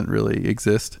doesn't really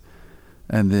exist.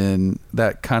 And then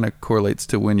that kind of correlates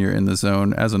to when you're in the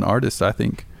zone as an artist, I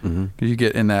think. Because you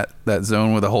get in that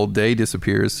zone where the whole day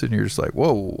disappears and you're just like,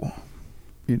 whoa,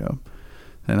 And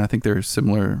I think there are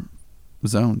similar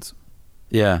zones.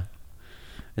 Yeah.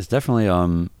 It's definitely,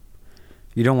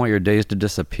 you don't want your days to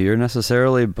disappear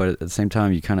necessarily, but at the same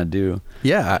time you kind of do.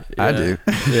 Yeah, I do.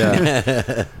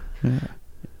 Yeah.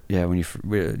 Yeah, when you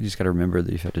just got to remember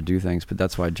that you have to do things, but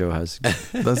that's why Joe has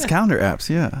those calendar apps.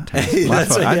 Yeah,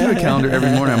 I do a calendar every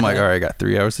morning. I'm like, all right, I got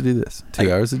 3 hours to do this, 2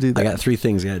 hours to do that. I got 3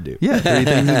 things I got to do. Yeah, 3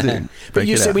 things to do.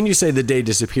 But when you say the day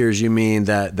disappears, you mean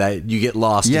that you get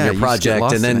lost in your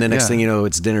project, and then the next thing you know,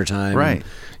 it's dinner time, right?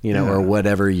 Or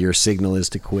whatever your signal is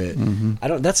to quit.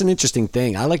 That's an interesting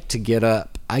thing. I like to get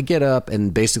up. I get up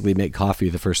and basically make coffee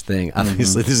the first thing.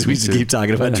 Obviously, we just keep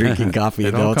talking about drinking coffee.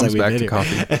 It all comes back to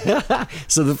coffee.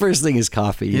 So the first thing is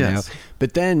coffee, you know.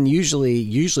 But then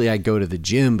usually I go to the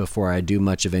gym before I do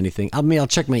much of anything. I'll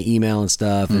check my email and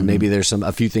stuff, and maybe there's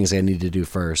a few things I need to do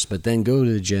first. But then go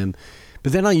to the gym.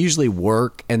 But then I'll usually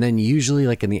work, and then usually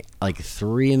like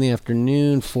 3 in the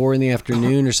afternoon, 4 in the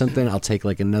afternoon or something, I'll take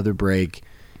like another break.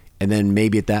 And then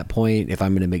maybe at that point, if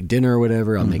I'm going to make dinner or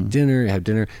whatever, I'll make dinner, have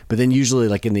dinner. But then usually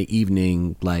like in the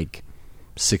evening, like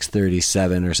 6:30,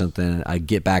 7 or something, I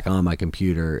get back on my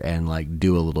computer and like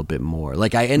do a little bit more.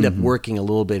 Like I end up working a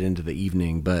little bit into the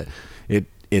evening, but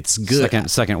it's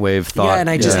good. Second wave thought. Yeah, and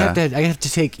I just have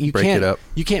to take. Break it up.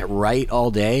 You can't write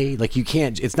all day. Like you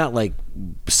can't. It's not like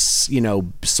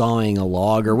sawing a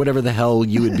log or whatever the hell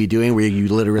you would be doing, where you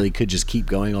literally could just keep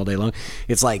going all day long.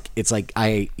 It's like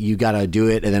you gotta do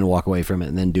it and then walk away from it,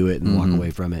 and then do it and walk away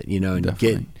from it. And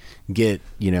Definitely. get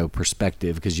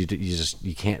perspective, because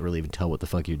you can't really even tell what the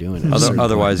fuck you're doing.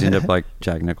 Otherwise, you end up like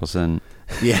Jack Nicholson.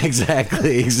 Yeah,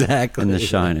 exactly. In The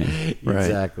Shining. Right.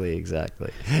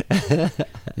 Exactly.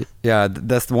 Yeah,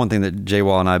 that's the one thing that Jay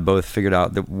Wall and I both figured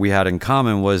out that we had in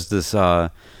common was this,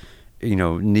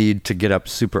 need to get up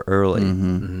super early,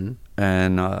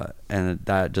 and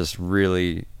that just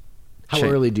really. How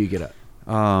early do you get up?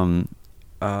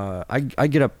 I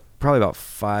get up probably about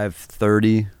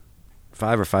 5:30.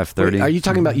 5 or 5:30. Wait, are you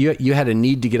talking about you had a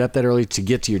need to get up that early to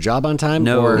get to your job on time?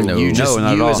 No, or not you at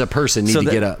all. as a person need to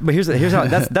get up? But here's how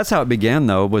that's how it began,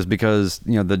 though, was because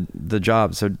the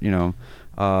job. So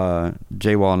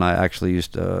Jay Wall and I actually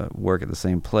used to work at the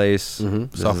same place,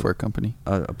 Software company,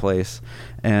 a place,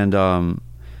 and so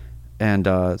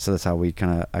that's how we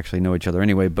kind of actually know each other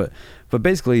anyway. But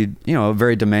basically, a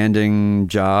very demanding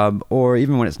job, or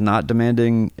even when it's not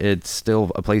demanding, it's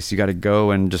still a place you got to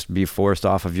go and just be forced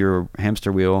off of your hamster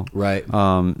wheel. Right.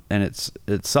 And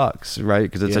it sucks, right?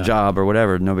 Because it's a job or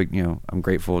whatever. No big, I'm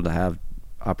grateful to have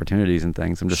opportunities and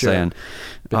things. I'm just saying.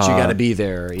 But you got to be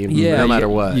there, no matter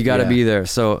what. You got to be there.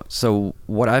 So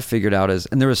what I figured out is,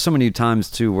 and there was so many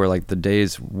times too where like the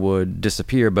days would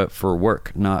disappear, but for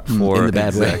work, not for in the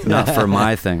bad way, not for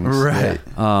my things. Right.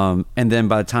 And then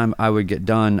by the time I would get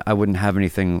done, I wouldn't have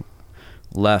anything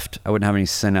left. I wouldn't have any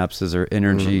synapses or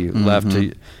energy left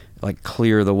to like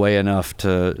clear the way enough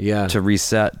to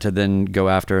reset, to then go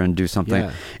after and do something.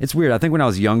 Yeah. It's weird. I think when I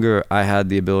was younger, I had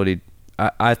the ability.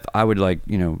 I would like,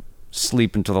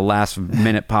 sleep until the last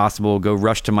minute possible, go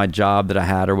rush to my job that I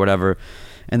had or whatever,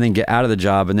 and then get out of the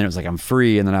job. And then it was like, I'm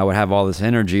free. And then I would have all this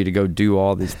energy to go do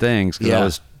all these things because I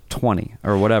was 20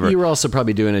 or whatever. You were also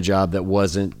probably doing a job that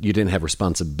you didn't have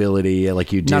responsibility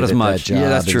like you did. Not as at much. That job. Yeah,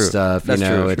 that's true. Stuff, that's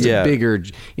true. It's a bigger.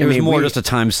 It was more just a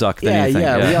time suck than anything.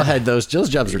 Yeah, we all had those. Those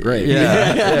jobs are great.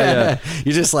 Yeah.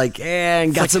 You're just like,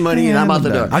 got some money and I'm out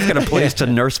the door. I've got a place to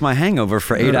nurse my hangover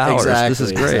for 8 hours. Exactly, this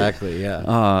is great. Exactly.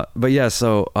 Yeah.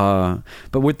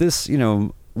 But with this,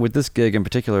 with this gig in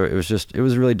particular, it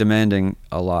was really demanding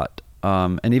a lot.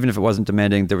 And even if it wasn't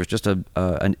demanding, there was just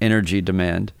an energy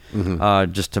demand,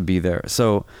 just to be there.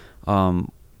 So,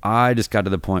 I just got to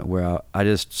the point where I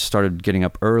just started getting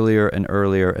up earlier and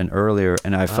earlier and earlier,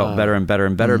 and I felt better and better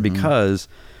and better because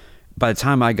by the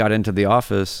time I got into the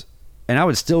office, and I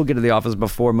would still get to the office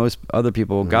before most other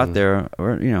people got there,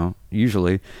 or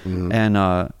usually, and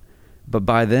but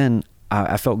by then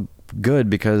I felt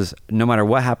good because no matter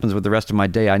what happens with the rest of my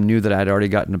day, I knew that I had already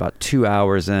gotten about 2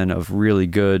 hours in of really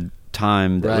good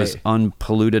time that was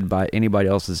unpolluted by anybody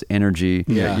else's energy.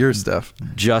 Your stuff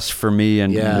just for me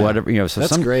and whatever, so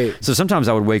that's great. So sometimes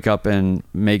I would wake up and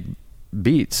make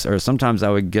beats, or sometimes I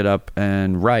would get up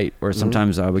and write, or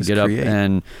sometimes I would get create. up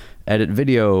and edit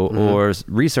video or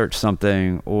research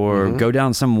something, or go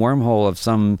down some wormhole of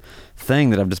some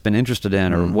thing that I've just been interested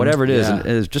in, or whatever it is. And it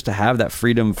is just to have that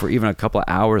freedom for even a couple of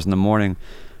hours in the morning,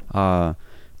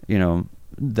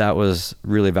 that was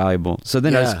really valuable. So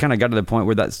then I just kind of got to the point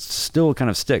where that still kind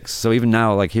of sticks. So even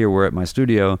now, like here, we're at my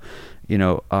studio,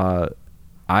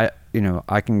 I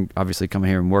can obviously come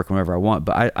here and work whenever I want,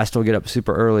 but I still get up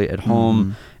super early at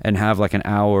home and have like an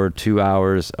hour, 2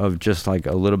 hours of just like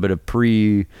a little bit of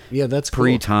that's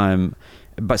pre cool. time.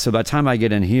 But so by the time I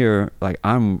get in here, like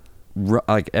I'm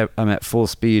at full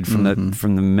speed from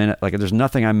the minute. Like there's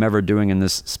nothing I'm ever doing in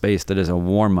this space that is a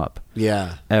warm up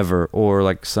ever, or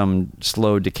like some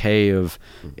slow decay of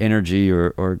energy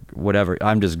or whatever.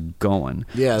 I'm just going.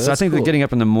 So I think that getting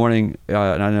up in the morning,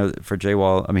 and I know that for Jay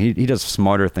Wall, I mean he does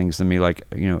smarter things than me, like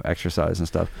exercise and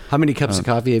stuff. How many cups of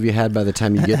coffee have you had by the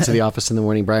time you get to the office in the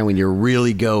morning, Brian, when you're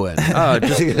really going?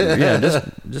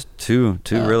 Just two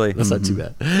really. That's not too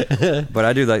bad. But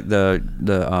I do like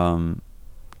the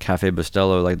Cafe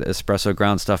Bustelo, like the espresso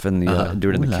ground stuff in the do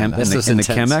it in the Ooh la chem la. in That's the, in the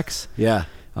so intense. Chemex. Yeah.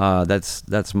 That's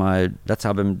how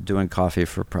I've been doing coffee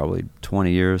for probably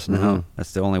 20 years now. Mhm.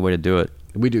 That's the only way to do it.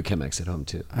 We do Chemex at home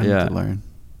too. I Yeah. need to learn.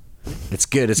 It's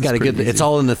good. It's got a good. pretty It's easy.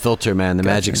 all in the filter, man. The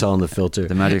Gotcha. magic's all in the filter.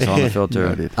 The magic's on the filter.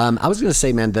 Noted. I was going to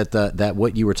say, man, that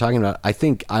what you were talking about, I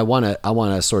think I want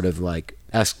to sort of like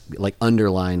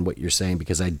underline what you're saying,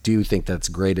 because I do think that's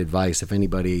great advice. If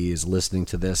anybody is listening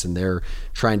to this and they're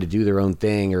trying to do their own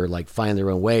thing or like find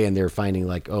their own way, and they're finding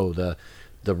like, oh, the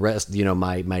rest,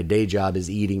 my day job is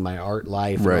eating my art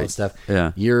life and all Right. that stuff.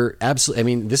 Yeah. You're absolutely, I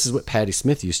mean, this is what Patti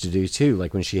Smith used to do too.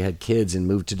 Like when she had kids and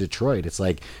moved to Detroit, it's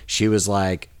like, she was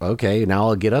like, okay, now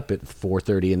I'll get up at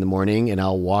 4:30 in the morning and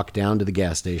I'll walk down to the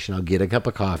gas station. I'll get a cup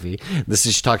of coffee.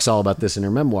 She talks all about this in her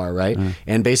memoir, right?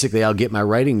 And basically I'll get my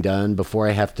writing done before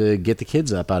I have to get the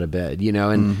kids up out of bed,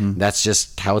 and that's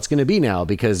just how it's going to be now,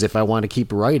 because if I want to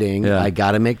keep writing, Yeah. I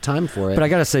got to make time for it. But I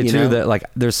gotta say you too know? that like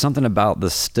there's something about the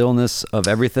stillness of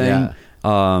everything,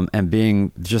 and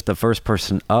being just the first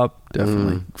person up,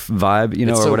 Definitely. vibe,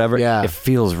 It's or so- whatever. yeah. It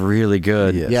feels really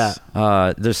good. Yes.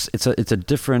 Yeah. It's a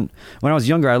different. When I was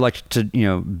younger, I liked to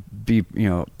be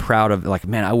proud of like,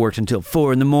 man, I worked until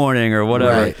 4 a.m. or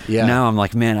whatever. Right, yeah. Now I'm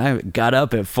like, man, I got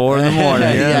up at 4 a.m.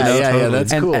 Yeah,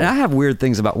 that's and, cool. And I have weird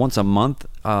things about once a month.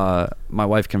 My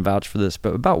wife can vouch for this,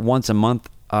 but about once a month,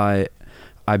 I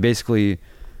basically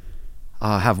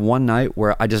have one night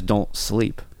where I just don't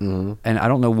sleep, and I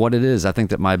don't know what it is. I think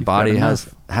that my body got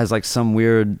has like some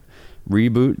weird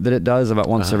reboot that it does about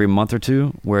once Uh-huh. every month or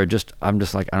two, where I'm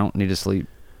just like, I don't need to sleep.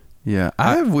 Yeah,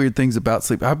 I have weird things about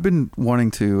sleep. I've been wanting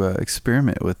to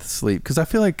experiment with sleep, because I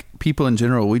feel like people in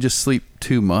general, we just sleep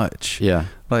too much. Yeah.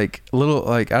 Like I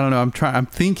don't know. I'm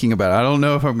thinking about it. I don't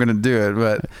know if I'm going to do it,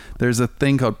 but there's a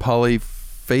thing called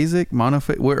polyphasic,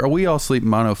 monophasic, where we all sleep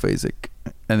monophasic,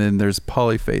 and then there's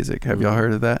polyphasic. Have y'all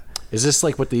heard of that? Is this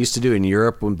like what they used to do in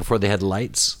Europe before they had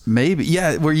lights? Maybe.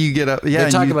 Yeah, where you get up. Yeah,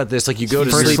 They talk you- about this, like you go to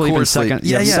First sleep. sleep and core second-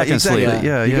 Yeah, yeah, second exactly. sleep.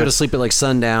 Yeah, You yeah. go to sleep at like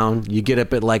sundown. You get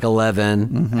up at like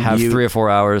 11. Have you, 3 or 4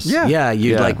 hours. Yeah. Yeah,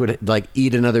 you Yeah. would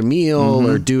eat another meal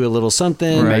or do a little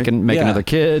something. Make Yeah. another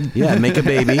kid. Yeah, make a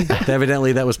baby.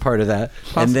 Evidently, that was part of that.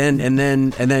 And then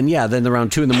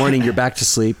around 2 a.m, you're back to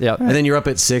sleep. Yep. And then you're up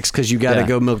at 6 because you got to Yeah.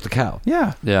 go milk the cow.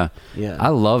 Yeah. Yeah. Yeah. I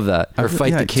love that. Or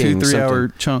fight the king, 2-3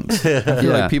 hour something. chunks. I feel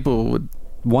Yeah. like people would.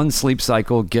 One sleep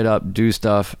cycle, get up, do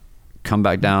stuff, come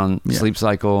back down, Yeah. sleep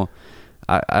cycle.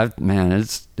 Man,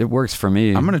 it works for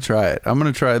me. I'm gonna try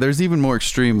it. There's even more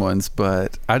extreme ones,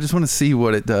 but I just want to see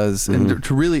what it does, and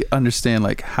to really understand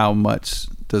like how much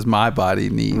does my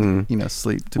body need,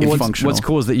 sleep to be functional. What's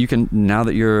cool is that you can, now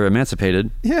that you're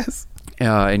emancipated, Yes.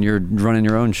 and you're running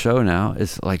your own show now,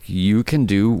 it's like you can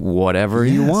do whatever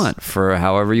you Yes. want for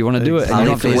however you want to do it. And you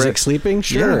don't have to worry. Polyphasic sleeping?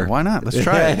 Sure. Yeah, why not? Let's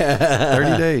try it.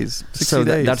 30 days, 60 So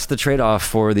days. that's the trade-off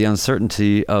for the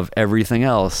uncertainty of everything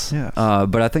else. Yes.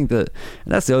 But I think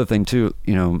that's the other thing too.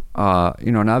 And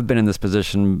I've been in this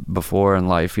position before in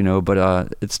life. But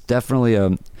it's definitely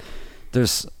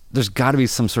there's got to be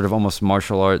some sort of almost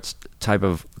martial arts type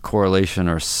of correlation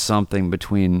or something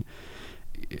between.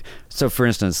 So for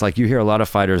instance, like you hear a lot of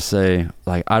fighters say,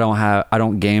 like, I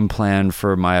don't game plan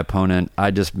for my opponent.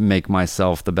 I just make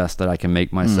myself the best that I can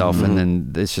make myself. And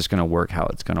then it's just going to work how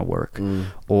it's going to work.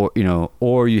 Or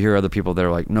you hear other people that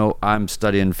are like, no, I'm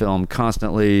studying film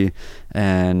constantly.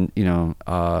 And,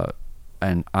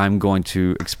 and I'm going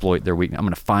to exploit their weakness. I'm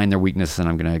going to find their weakness and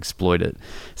I'm going to exploit it.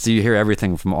 So you hear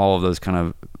everything from all of those kind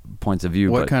of points of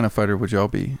view. What kind of fighter would y'all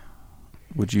be?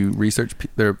 Would you research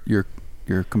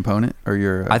your component or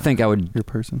your? I think I would. Your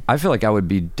person. I feel like I would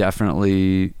be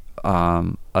definitely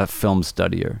a film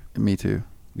studier. Me too.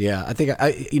 Yeah, I think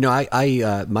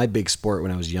I my big sport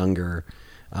when I was younger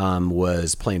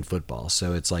was playing football.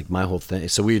 So it's like my whole thing.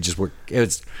 So we would just work.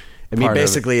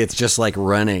 Basically, it's just like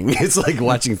running. It's like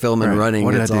watching film and Right. running.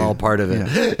 What did It's I do? all part of it.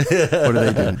 Yeah. What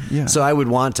are they doing? Yeah. So I would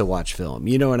want to watch film.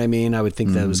 You know what I mean? I would think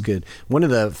that was good.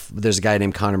 There's a guy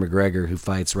named Conor McGregor who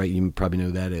fights, right? You probably know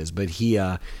who that is. But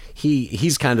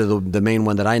he's kind of the main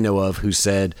one that I know of who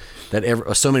said that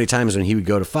so many times when he would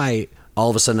go to fight, all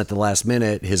of a sudden at the last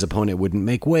minute, his opponent wouldn't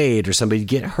make weight or somebody'd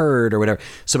get hurt or whatever.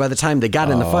 So by the time they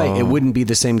got in the fight, it wouldn't be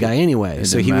the same guy anyway.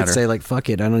 So didn't he would matter. say like, fuck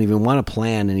it, I don't even want to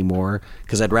plan anymore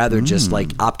because I'd rather just like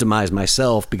optimize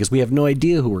myself because we have no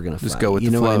idea who we're going to fight. Just go with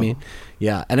you the know what I flow. mean?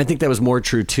 Yeah, and I think that was more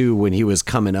true too when he was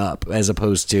coming up, as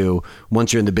opposed to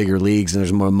once you're in the bigger leagues and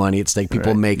there's more money at stake,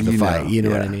 people Right. make the You fight. know, You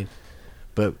know what yeah. I mean?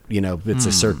 But it's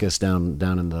a circus down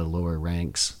in the lower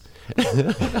ranks.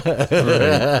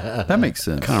 That makes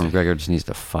sense. Conor McGregor just needs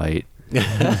to fight. You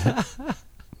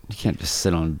can't just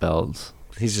sit on belts.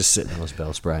 He's just sitting on those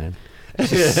belts, Brian.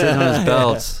 Just sitting on his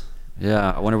belts.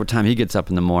 Yeah, I wonder what time he gets up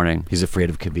in the morning. He's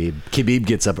afraid of Khabib. Khabib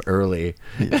gets up early.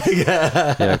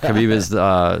 Yeah, Khabib is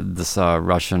this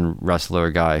Russian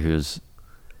wrestler guy who's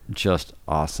just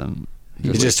awesome.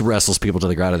 He just wrestles people to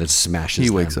the ground and then smashes He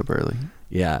them. wakes up early.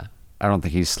 Yeah. I don't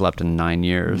think he's slept in 9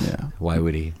 years. Yeah. Why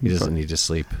would he? He doesn't need to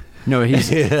sleep. No,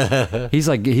 he's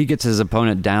like, he gets his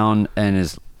opponent down and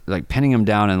is like pinning him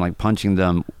down and like punching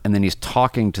them, and then he's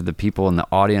talking to the people in the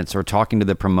audience or talking to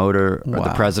the promoter or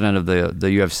the president of the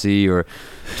UFC or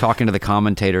talking to the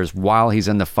commentators while he's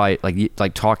in the fight,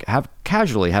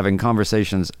 casually having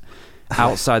conversations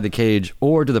outside the cage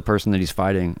or to the person that he's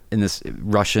fighting in this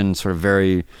Russian sort of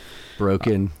very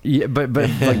broken. Yeah, but but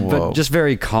just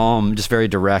very calm, just very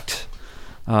direct.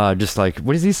 Just like,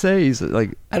 what does he say? He's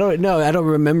like, I don't know. I don't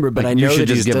remember, but like, I know you should that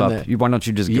just he's give done up. that. Why don't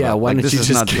you just give up? Yeah, why like, don't you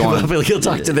just give up? He'll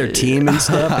talk to their team and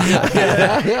stuff.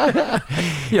 Yeah,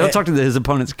 he'll talk to his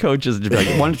opponent's coaches and just be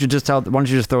like, why don't you just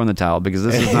throw in the towel, because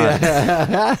this is not.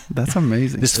 That's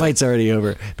amazing. This fight's already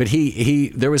over. But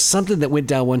there was something that went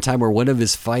down one time where one of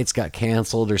his fights got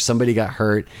canceled or somebody got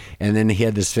hurt, and then he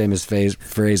had this famous phrase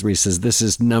where he says, "This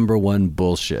is number one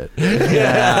bullshit."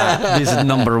 Yeah, this is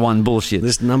number one bullshit.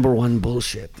 This number one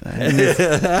bullshit.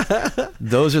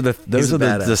 Those are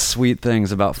the sweet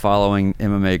things about following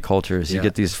MMA cultures. You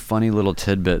get these funny little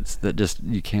tidbits that just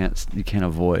you can't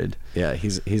avoid. Yeah,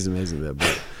 he's amazing though.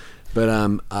 But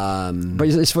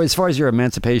as far as your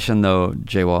emancipation though,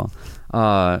 J-Wall,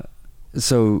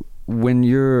 so when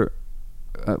you're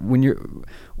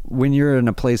in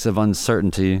a place of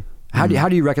uncertainty, how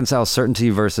do you reconcile certainty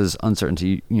versus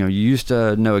uncertainty? You used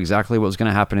to know exactly what was going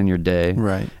to happen in your day,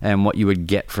 right, and what you would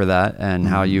get for that, and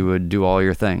how you would do all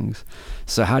your things.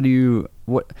 So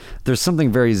there's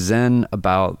something very zen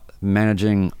about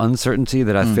managing uncertainty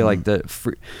that I feel like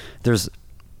there's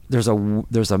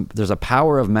a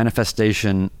power of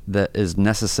manifestation that is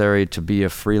necessary to be a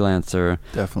freelancer.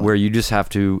 Definitely. Where you just have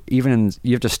to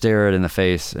you have to stare it in the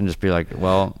face and just be like,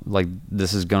 well, like,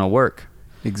 this is gonna work.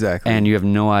 Exactly. And you have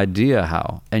no idea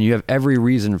how. And you have every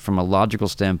reason from a logical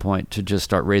standpoint to just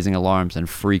start raising alarms and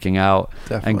freaking out.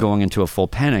 Definitely. And going into a full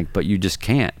panic, but you just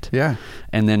can't. Yeah.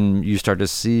 And then you start to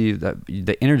see that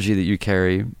the energy that you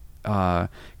carry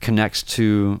connects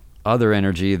to other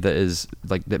energy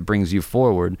that brings you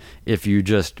forward if you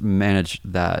just manage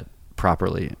that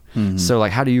properly. Mm-hmm. So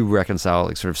like, how do you reconcile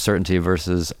like sort of certainty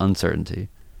versus uncertainty?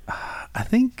 I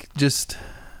think just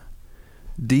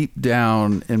deep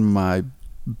down in my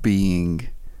being,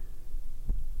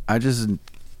 I just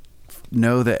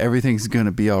know that everything's going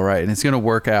to be all right and it's going to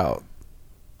work out,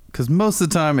 because most of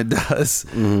the time it does.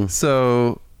 Mm-hmm.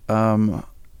 So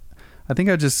I think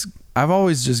I've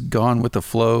always just gone with the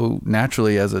flow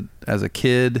naturally as a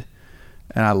kid,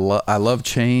 and I love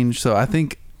change. So I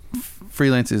think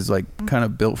freelance is like kind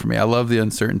of built for me. I love the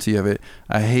uncertainty of it.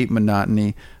 I hate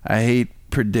monotony. I hate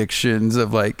predictions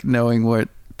of like knowing what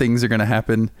things are going to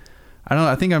happen. I don't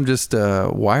know. I think I'm just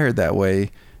wired that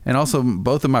way. And also,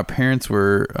 both of my parents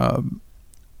were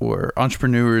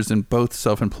entrepreneurs and both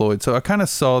self-employed. So I kind of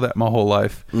saw that my whole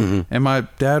life. Mm-hmm. And my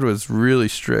dad was really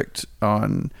strict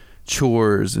on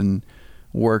chores and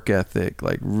work ethic,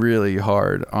 like really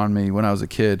hard on me when I was a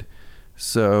kid.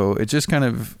 So it just kind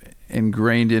of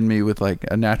ingrained in me with like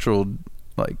a natural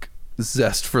like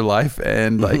zest for life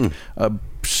and like a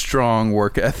strong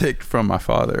work ethic from my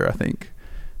father, I think.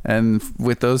 And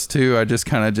with those two, I just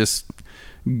kind of just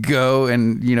go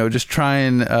and, just try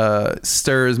and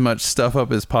stir as much stuff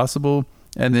up as possible.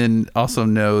 And then also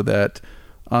know that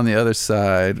on the other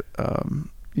side,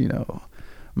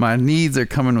 my needs are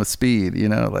coming with speed,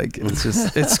 like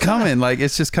it's coming, like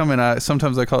it's just coming.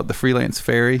 Sometimes I call it the freelance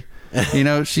fairy,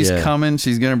 she's coming,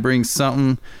 she's going to bring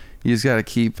something. You just got to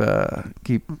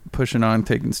keep pushing on,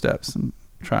 taking steps and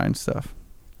trying stuff.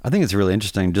 I think it's really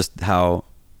interesting just how,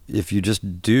 if you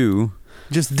just do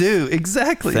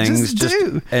exactly things, just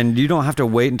do, and you don't have to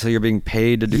wait until you're being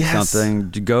paid to do something.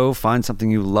 To go find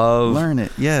something you love, learn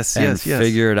it, and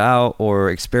figure it out, or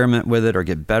experiment with it, or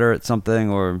get better at something,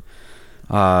 or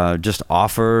just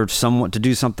offer someone to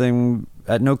do something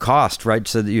at no cost, right?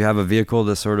 So that you have a vehicle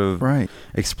to sort of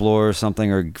explore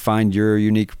something or find your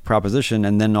unique proposition,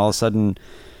 and then all of a sudden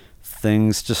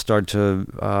things just start to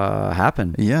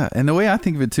happen. Yeah. And the way I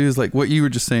think of it too is like what you were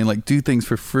just saying, like do things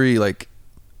for free. Like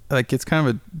like it's kind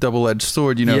of a double-edged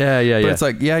sword, Yeah, But yeah. it's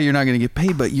like, yeah, you're not going to get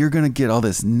paid, but you're going to get all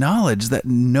this knowledge that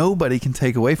nobody can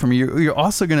take away from you. You're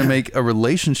also going to make a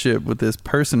relationship with this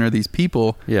person or these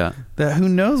people. Yeah. That who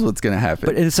knows what's going to happen.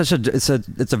 But it's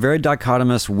a very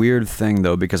dichotomous, weird thing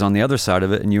though, because on the other side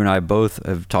of it, and you and I both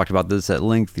have talked about this at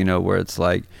length, where it's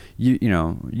like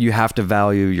you have to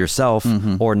value yourself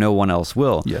or no one else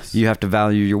will. Yes. You have to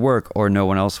value your work or no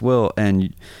one else will,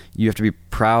 and you have to be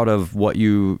proud of what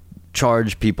you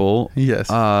charge people. Yes.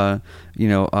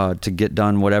 To get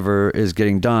done whatever is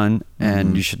getting done,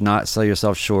 and you should not sell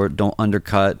yourself short. Don't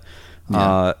undercut.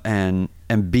 Yeah. And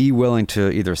be willing to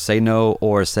either say no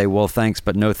or say, well, thanks,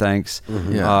 but no thanks.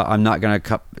 Yeah. I'm not going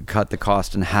to cut the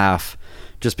cost in half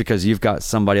just because you've got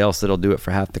somebody else that'll do it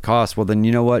for half the cost. Well, then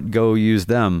you know what? Go use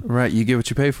them. Right. You get what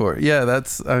you pay for. Yeah.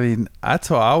 That's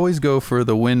how I always go for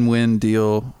the win-win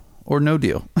deal or no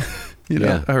deal,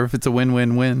 or if it's a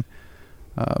win-win-win.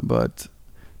 But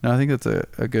no, I think that's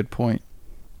a good point.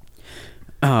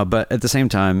 But at the same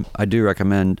time, I do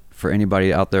recommend for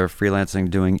anybody out there freelancing,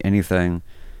 doing anything,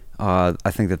 I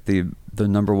think that the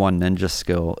number one ninja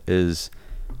skill is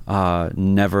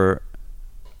never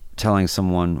telling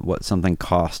someone what something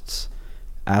costs.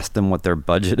 Ask them what their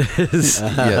budget is.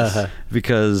 Yes.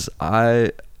 Because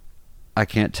I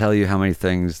can't tell you how many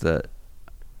things that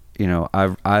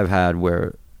I've had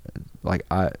where like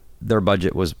their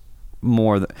budget was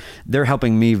more they're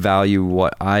helping me value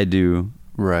what I do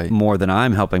Right. more than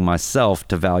I'm helping myself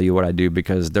to value what I do,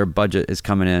 because their budget is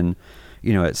coming in,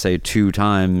 at say 2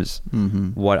 times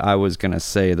what I was going to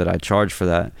say that I charge for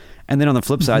that. And then on the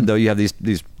flip side though, you have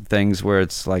these things where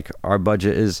it's like our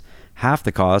budget is half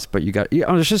the cost, but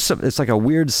it's like a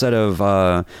weird set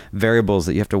of variables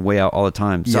that you have to weigh out all the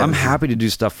time. So I'm happy to do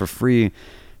stuff for free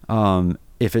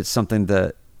if it's something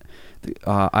that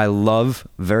I love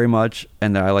very much,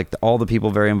 and that I like all the people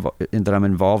that I'm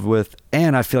involved with,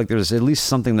 and I feel like there's at least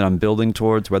something that I'm building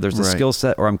towards, whether it's a skill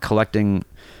set or I'm collecting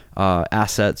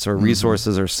assets or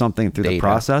resources or something through the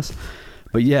process.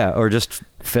 But or just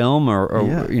film or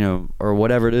or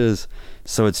whatever it is.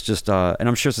 So it's just and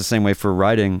I'm sure it's the same way for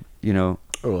writing. Oh,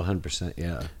 100%.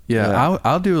 Yeah. Yeah.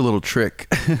 I'll do a little trick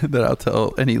that I'll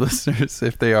tell any listeners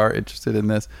if they are interested in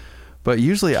this. But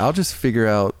usually I'll just figure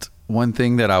out one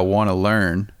thing that I want to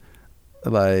learn.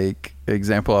 Like,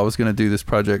 example, I was going to do this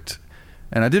project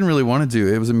and I didn't really want to do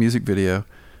it. It was a music video.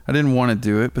 I didn't want to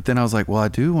do it, but then I was like, well, I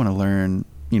do want to learn,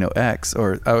 X,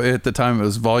 or at the time it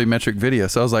was volumetric video.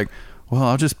 So I was like, well,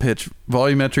 I'll just pitch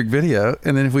volumetric video,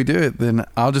 and then if we do it, then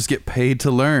I'll just get paid to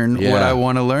learn what I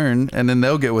want to learn, and then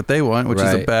they'll get what they want, which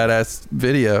is a badass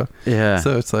video. Yeah.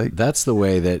 So it's like, that's the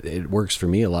way that it works for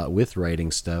me a lot with writing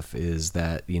stuff, is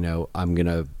that I'm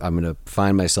gonna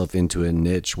find myself into a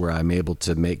niche where I'm able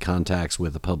to make contacts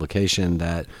with a publication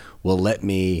that will let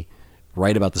me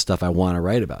write about the stuff I want to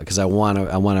write about, because I want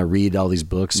to read all these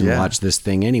books and watch this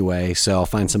thing anyway. So I'll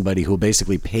find somebody who will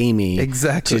basically pay me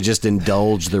to just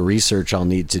indulge the research I'll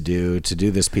need to do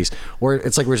this piece. Or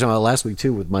it's like we were talking about last week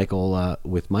too with Michael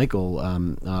Weintraub,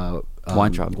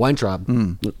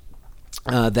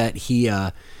 that he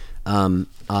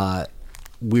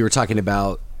we were talking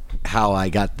about how I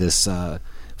got this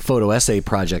photo essay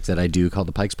project that I do called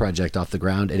the Pikes Project off the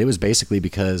ground, and it was basically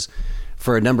because,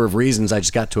 for a number of reasons, I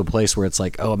just got to a place where it's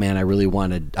like, oh man, I really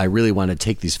want to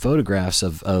take these photographs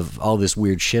of all this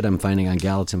weird shit I'm finding on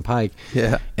Gallatin Pike.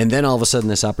 Yeah. And then all of a sudden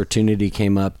this opportunity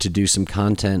came up to do some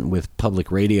content with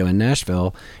public radio in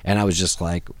Nashville. And I was just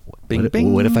like,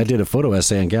 what if I did a photo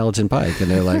essay on Gallatin Pike?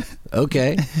 And they're like,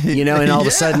 okay, and all of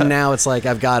a sudden now it's like,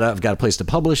 I've got a place to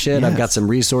publish it. I've got some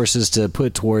resources to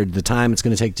put toward the time it's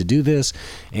going to take to do this.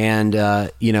 And,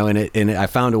 and I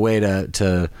found a way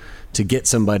to get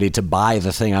somebody to buy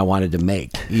the thing I wanted to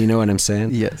make. You know what I'm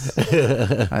saying? Yes.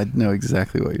 I know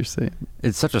exactly what you're saying.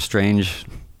 It's such a strange,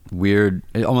 weird,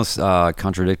 almost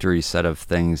contradictory set of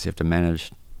things you have to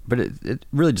manage. But it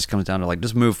really just comes down to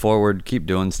just move forward, keep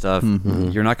doing stuff.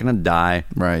 You're not going to die.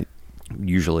 Right.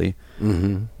 Usually.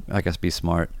 I guess be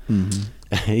smart.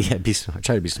 Yeah, be smart.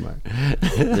 Try to be smart.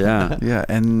 Yeah. Yeah.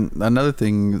 And another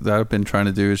thing that I've been trying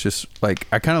to do is just I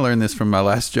kind of learned this from my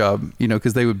last job,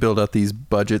 because they would build out these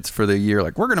budgets for the year.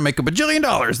 Like, we're going to make $1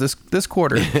 bajillion this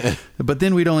quarter. But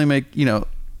then we'd only make, a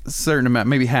certain amount,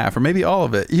 maybe half or maybe all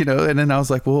of it, and then I was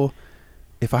like, well,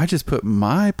 if I just put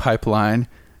my pipeline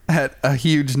at a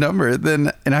huge number,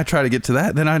 then, and I try to get to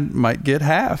that, then I might get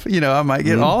half, I might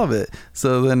get all of it.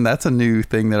 So then that's a new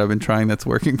thing that I've been trying that's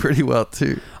working pretty well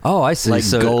too. Oh, I see. Like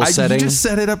goal setting. You just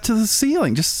set it up to the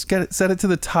ceiling, just set it to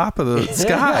the top of the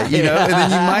sky, and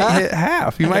then you might hit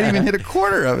half. You might even hit a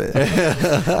quarter of it.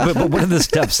 but what are the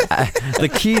steps? The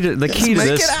key to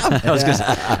this. I was gonna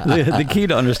say, the key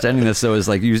to understanding this though is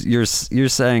like you're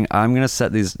saying I'm going to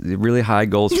set these really high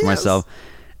goals for myself.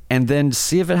 And then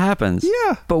see if it happens.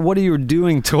 Yeah. But what are you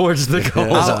doing towards the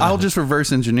goal? I'll just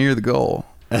reverse engineer the goal.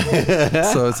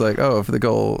 So it's like, if the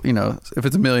goal, if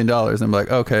it's $1 million, I'm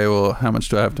like, okay, well, how much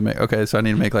do I have to make? Okay, so I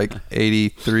need to make like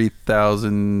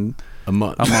 83,000 a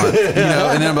month. And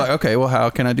then I'm like, okay, well, how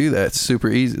can I do that? It's super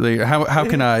easy. Like, how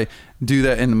can I do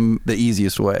that in the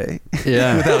easiest way?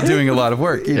 Yeah. Without doing a lot of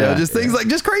work, just things like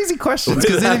just crazy questions.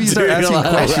 Because then if you start asking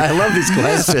questions, I love these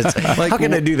questions. Like, how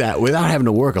can I do that without having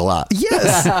to work a lot?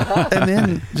 Yes. And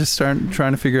then just start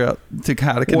trying to figure out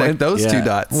how to connect those two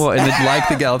dots. Well, like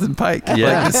the Gallatin Pike. Like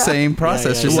the same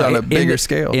process, just on a bigger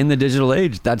scale. In the digital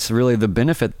age, that's really the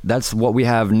benefit. That's what we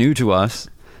have new to us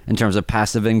in terms of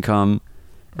passive income.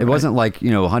 It wasn't like,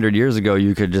 100 years ago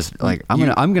you could just like,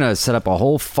 I'm gonna set up a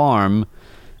whole farm.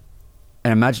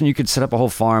 And imagine you could set up a whole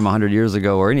farm 100 years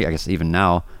ago, or I guess even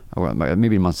now, or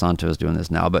maybe Monsanto is doing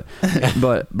this now, but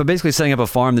basically setting up a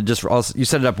farm that just you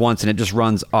set it up once and it just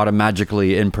runs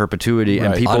automatically in perpetuity,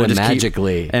 and people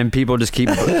just keep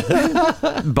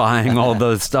buying all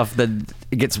the stuff that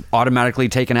gets automatically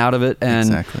taken out of it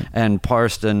and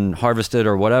parsed and harvested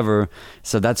or whatever.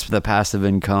 So that's the passive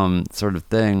income sort of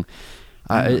thing.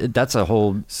 That's a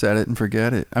whole set it and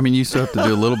forget it. I mean, you still have to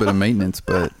do a little bit of maintenance,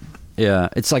 but. Yeah,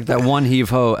 it's like that one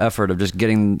heave-ho effort of just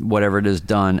getting whatever it is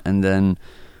done, and then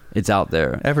it's out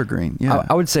there. Evergreen, yeah.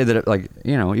 I would say that,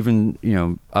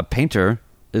 even a painter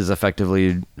is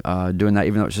effectively doing that,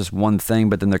 even though it's just one thing,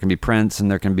 but then there can be prints, and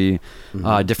there can be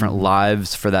different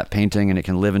lives for that painting, and it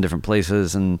can live in different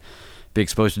places and be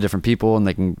exposed to different people, and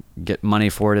they can get money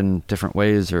for it in different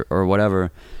ways or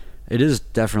whatever. It is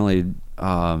definitely...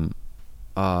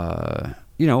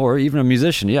 or even a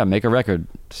musician, make a record,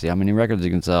 see how many records you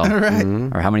can sell,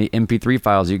 or how many MP3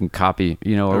 files you can copy,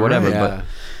 or whatever. Yeah.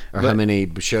 But how many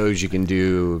shows you can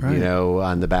do,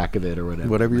 on the back of it or whatever.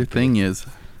 Whatever your thing is.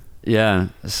 Yeah.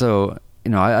 So,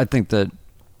 I think that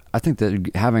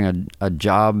having a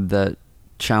job that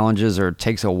challenges or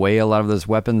takes away a lot of those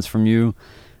weapons from you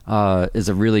is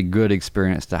a really good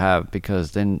experience to have,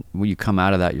 because then when you come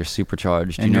out of that, you're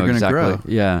supercharged. And you're going to grow.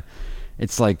 Yeah.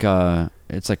 It's like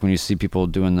when you see people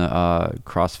doing the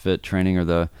CrossFit training or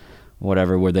the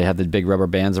whatever, where they have the big rubber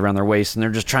bands around their waist and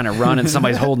they're just trying to run and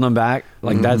somebody's holding them back.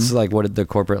 Like that's like what the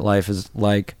corporate life is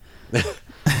like.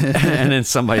 And then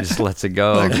somebody just lets it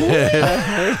go. Like,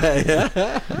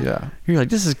 yeah. You're like,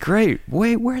 this is great.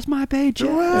 Wait, where's my paycheck?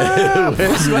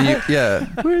 Where's my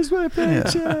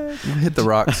paycheck? Yeah. Hit the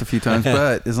rocks a few times,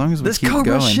 but as long as we this keep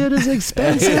Cobra going. shit is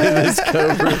expensive. This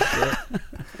Cobra shit.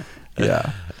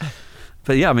 Yeah.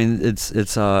 But yeah, I mean,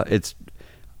 it's. I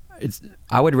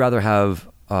would rather have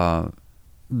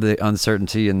the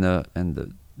uncertainty and the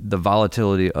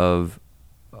volatility of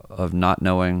not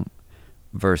knowing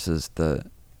versus the,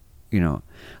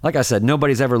 like I said,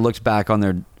 nobody's ever looked back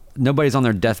on nobody's on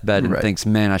their deathbed and thinks,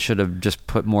 man, I should have just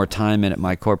put more time in at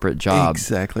my corporate job.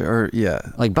 Exactly. Or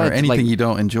or anything you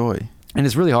don't enjoy. And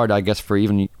it's really hard, I guess, for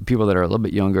even people that are a little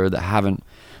bit younger that haven't.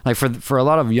 Like for a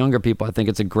lot of younger people, I think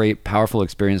it's a great, powerful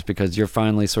experience because you're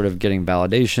finally sort of getting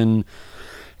validation.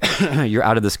 You're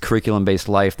out of this curriculum-based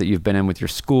life that you've been in with your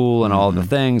school and all of the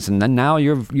things, and then now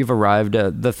you've arrived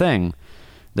at the thing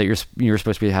that you're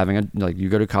supposed to be having. You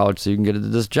go to college so you can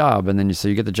get this job, and then you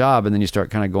get the job, and then you start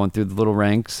kind of going through the little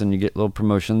ranks, and you get little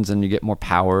promotions, and you get more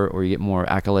power, or you get more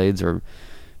accolades, or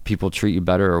people treat you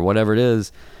better, or whatever it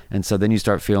is. And so then you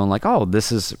start feeling like, oh,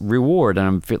 this is reward, and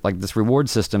I'm like this reward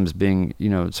system is being,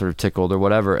 sort of tickled or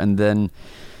whatever. And then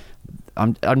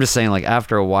I'm just saying, like,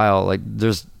 after a while, like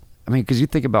because you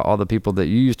think about all the people that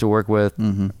you used to work with,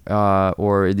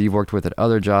 or that you've worked with at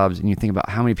other jobs, and you think about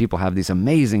how many people have these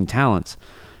amazing talents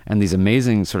and these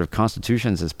amazing sort of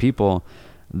constitutions as people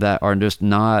that are just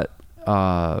not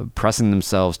pressing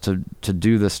themselves to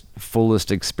do this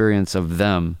fullest experience of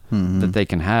them that they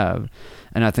can have.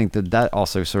 And I think that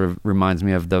also sort of reminds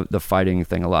me of the fighting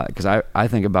thing a lot, because I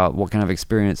think about what kind of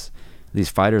experience these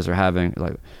fighters are having.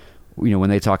 Like, when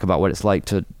they talk about what it's like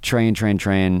to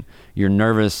train, you're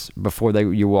nervous before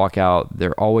you walk out.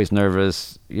 They're always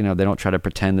nervous. They don't try to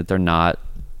pretend that they're not.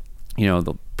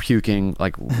 They'll puking,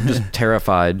 like just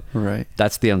terrified. Right.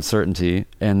 That's the uncertainty.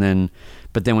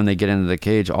 But then when they get into the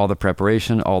cage, all the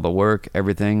preparation, all the work,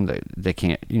 everything, they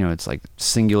can't, it's like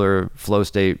singular flow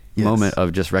state moment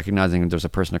of just recognizing there's a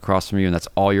person across from you and that's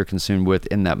all you're consumed with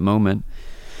in that moment.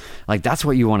 Like that's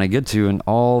what you want to get to in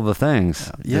all the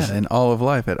things. Yeah. In all of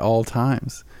life at all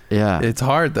times. Yeah. It's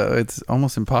hard though. It's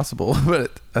almost impossible,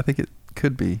 but I think it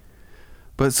could be.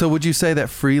 But so would you say that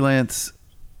freelance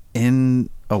in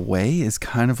a way is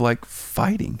kind of like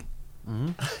fighting?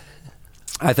 Mm-hmm.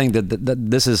 I think that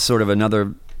this is sort of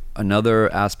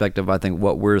another aspect of, I think,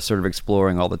 what we're sort of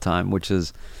exploring all the time, which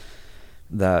is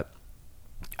that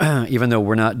even though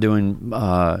we're not doing,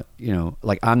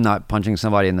 like I'm not punching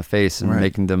somebody in the face and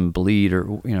making them bleed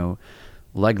or,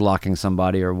 leg locking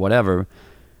somebody or whatever,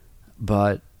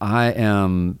 but I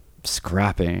am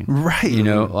scrapping, right?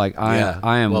 Like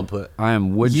I am well put. I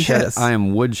am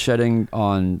woodshedding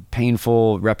on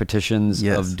painful repetitions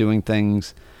of doing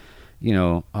things.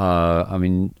 I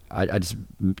just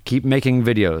keep making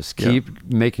videos,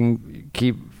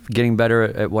 keep getting better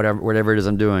at whatever it is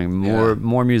I'm doing.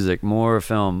 More music, more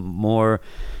film, more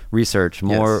research,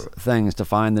 more things to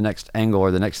find the next angle or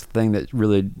the next thing that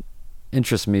really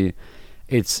interests me.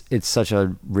 It's such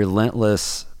a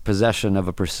relentless possession of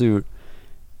a pursuit.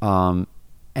 And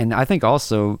I think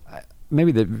also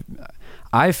maybe that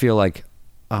I feel like,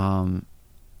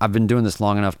 I've been doing this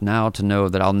long enough now to know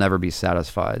that I'll never be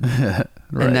satisfied.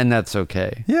 Right. And then that's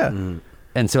okay. Yeah. Mm-hmm.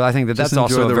 And so I think that's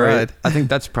also ride. I think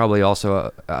that's probably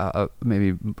also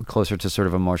maybe closer to sort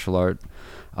of a martial art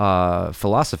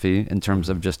philosophy in terms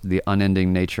of just the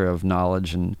unending nature of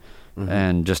knowledge and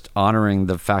just honoring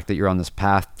the fact that you're on this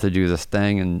path to do this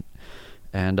thing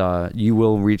and you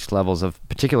will reach levels of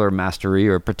particular mastery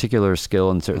or particular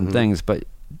skill in certain things, but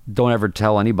don't ever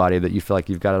tell anybody that you feel like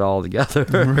you've got it all together.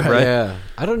 Right? Yeah.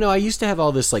 I don't know. I used to have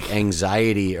all this like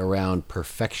anxiety around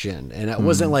perfection, and it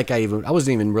wasn't like I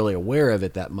wasn't even really aware of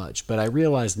it that much, but I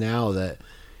realize now that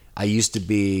I used to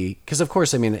be, because of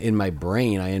course, I mean, in my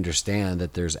brain, I understand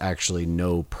that there's actually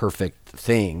no perfect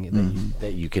thing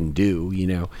that you can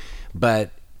do,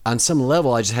 but on some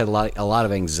level, I just had a lot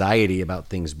of anxiety about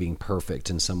things being perfect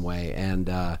in some way.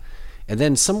 And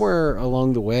then somewhere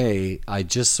along the way, I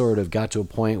just sort of got to a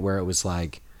point where it was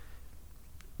like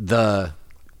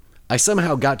I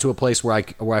somehow got to a place where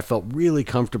I felt really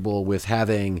comfortable with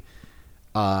having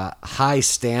high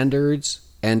standards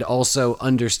and also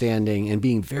understanding and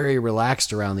being very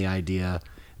relaxed around the idea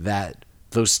that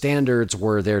those standards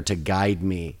were there to guide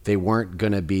me. They weren't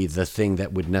going to be the thing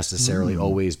that would necessarily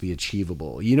always be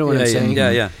achievable. You know what I'm saying?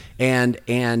 Yeah.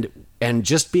 And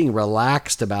just being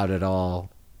relaxed about it all,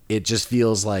 it just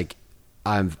feels like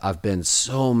I've been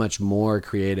so much more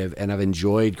creative, and I've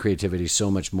enjoyed creativity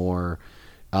so much more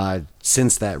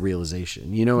since that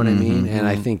realization. You know what I mean? And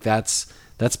I think that's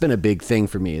been a big thing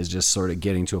for me, is just sort of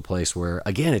getting to a place where,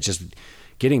 again, it's just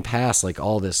getting past like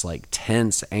all this like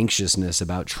tense anxiousness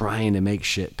about trying to make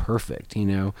shit perfect,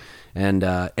 and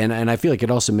I feel like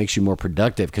it also makes you more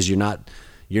productive, because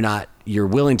you're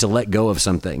willing to let go of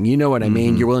something. You know what I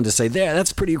mean? You're willing to say, there,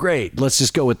 that's pretty great. Let's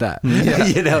just go with that.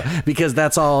 Yeah. Because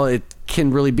that's all it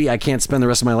can really be. I can't spend the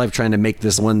rest of my life trying to make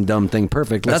this one dumb thing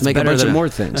perfect. Let's make a bunch of more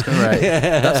things. Right.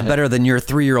 That's better than your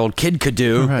 3-year-old kid could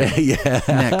do. Right.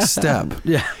 Next step.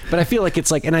 Yeah. But I feel like it's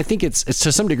like, and I think it's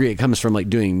to some degree it comes from like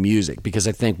doing music, because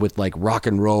I think with like rock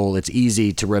and roll, it's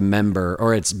easy to remember,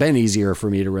 or it's been easier for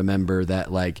me to remember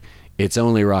that like, it's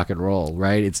only rock and roll,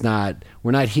 right? It's not,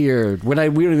 we're not here. We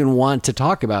don't even want to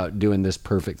talk about doing this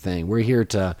perfect thing. We're here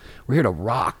to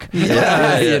rock,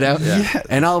 Yeah.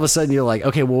 And all of a sudden you're like,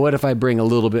 okay, well, what if I bring a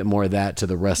little bit more of that to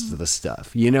the rest of the stuff?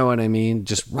 You know what I mean?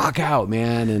 Just rock out,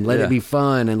 man, and let it be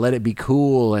fun, and let it be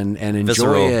cool, and enjoy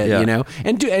Visceral, it,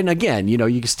 and again,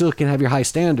 you still can have your high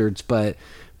standards, but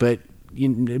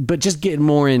just get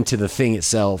more into the thing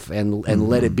itself and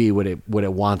let it be what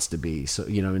it wants to be. So,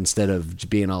 instead of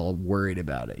being all worried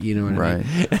about it, you know what I mean?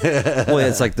 Well,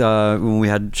 it's like when we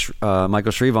had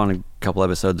Michael Shreve on a couple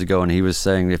episodes ago, and he was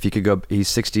saying if he could go, he's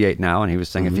 68 now, and he was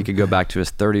saying if he could go back to his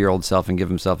 30-year-old self and give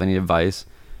himself any advice,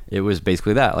 it was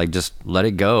basically that, like, just let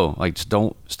it go. Like, just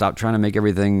don't stop trying to make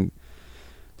everything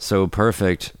so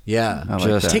perfect. Yeah.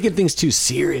 Just taking things too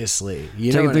seriously.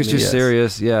 Taking things too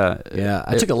serious. Yeah. Yeah.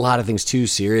 I took a lot of things too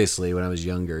seriously when I was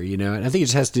younger, and I think it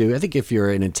just has to do, I think if you're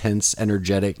an intense,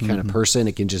 energetic kind of person,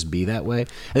 it can just be that way.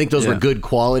 I think those were good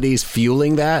qualities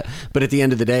fueling that. But at the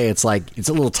end of the day, it's like, it's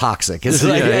a little toxic. It's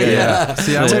like,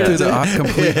 See, I went through the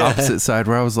complete opposite side,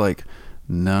 where I was like,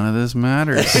 none of this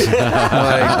matters.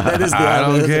 I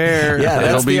don't care. Yeah,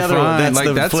 it'll that's be the other fine. one. That's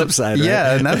like the flip side, right?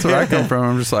 Yeah, and that's where I come from.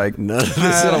 I'm just like,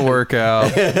 that'll work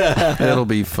out. It'll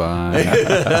be fine,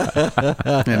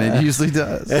 and it usually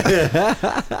does.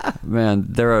 Man,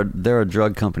 there are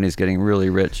drug companies getting really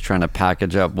rich trying to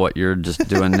package up what you're just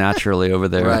doing naturally over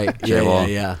there. Right.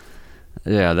 Yeah.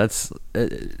 Yeah,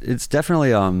 it's definitely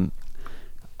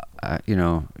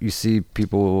you see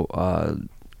people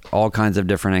all kinds of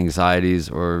different anxieties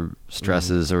or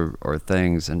stresses or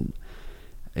things, and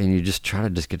you just try to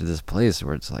just get to this place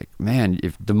where it's like, man,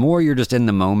 if the more you're just in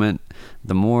the moment,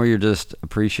 the more you're just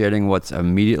appreciating what's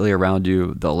immediately around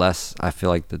you, the less I feel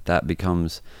like that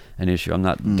becomes an issue. I'm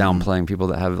not downplaying people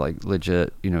that have like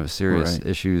legit, serious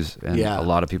issues, and a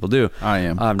lot of people do. I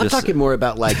am. I'm talking more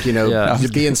about like,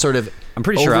 being sort of. I'm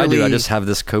pretty sure I do. I just have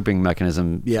this coping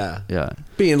mechanism. Yeah. Yeah.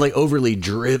 Being like overly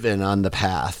driven on the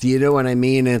path. You know what I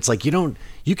mean? And it's like you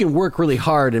can work really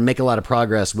hard and make a lot of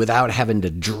progress without having to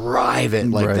drive it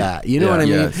like that. You know what I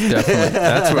mean? Yeah, definitely.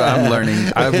 That's what I'm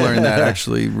learning. I've learned that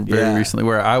actually very recently,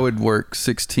 where I would work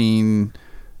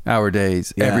 16-hour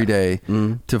days every day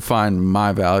to find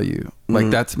my value. Like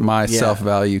that's my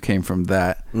self-value came from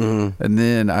that. And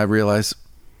then I realized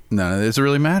none of this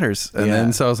really matters. And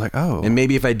then so I was like, oh. And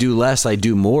maybe if I do less, I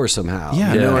do more somehow.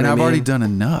 Yeah. You know and what I I've mean? already done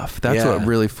enough. That's what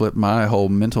really flipped my whole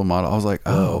mental model. I was like,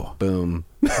 oh, boom.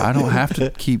 I don't have to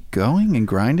keep going and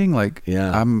grinding. Like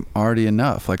I'm already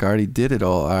enough. Like I already did it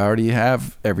all. I already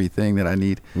have everything that I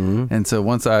need. And so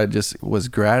once I just was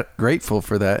grateful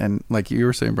for that, and like you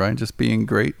were saying, Brian, just being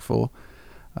grateful,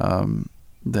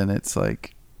 then it's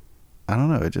like, I don't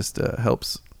know, it just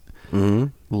helps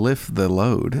lift the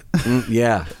load.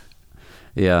 Yeah.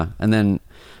 Yeah. And then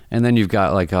you've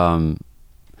got like, I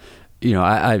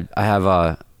have,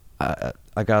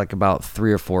 I got like about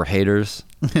 3 or 4 haters.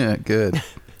 Yeah. Good.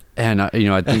 And, I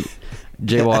think,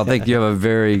 J-Wall, I think you have a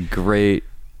very great,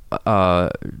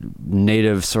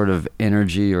 native sort of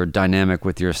energy or dynamic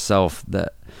with yourself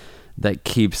that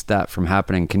keeps that from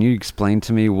happening. Can you explain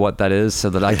to me what that is so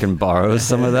that I can borrow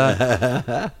some of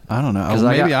that? I don't know.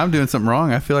 Maybe I'm doing something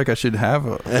wrong. I feel like I should have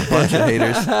a bunch of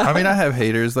haters. I mean, I have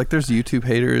haters. Like there's YouTube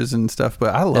haters and stuff,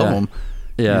 but I love them.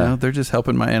 Yeah. They're just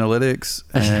helping my analytics,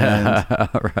 and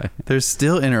right. They're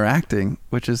still interacting,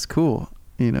 which is cool.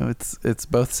 It's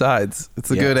both sides. It's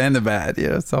the good and the bad.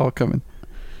 Yeah, it's all coming.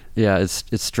 Yeah, it's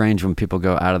strange when people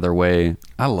go out of their way.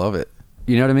 I love it.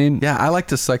 You know what I mean? Yeah, I like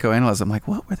to psychoanalyze. I'm like,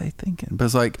 what were they thinking? But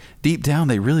it's like deep down,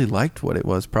 they really liked what it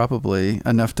was, probably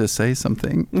enough to say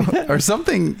something or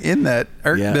something in that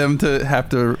irked them to have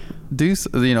to do,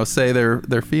 say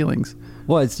their feelings.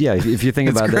 Well, it's if you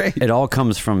think about great. it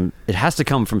has to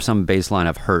come from some baseline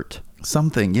of hurt.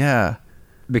 Something, yeah.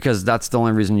 Because that's the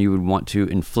only reason you would want to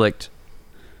inflict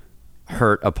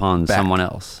hurt upon someone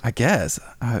else. I guess.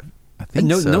 I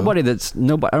think so.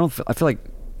 I feel like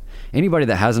anybody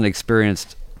that hasn't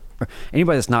experienced, or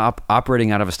anybody that's not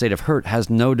operating out of a state of hurt has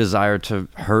no desire to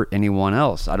hurt anyone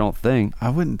else. I don't think. I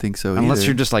wouldn't think so unless either.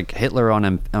 you're just like Hitler on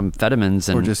amphetamines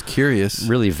and or just curious,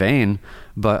 really vain.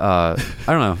 But I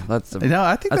don't know. That's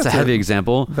I think that's a heavy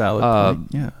example. Valid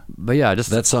point. Yeah. But yeah, just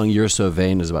that song "You're So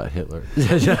Vain" is about Hitler.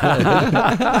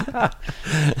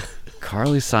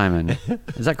 Carly Simon.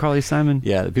 Is that Carly Simon?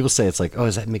 Yeah. People say it's like, oh,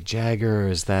 is that Mick Jagger or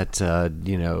is that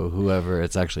whoever?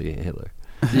 It's actually Hitler.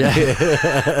 Yeah.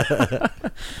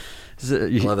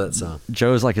 Love that song.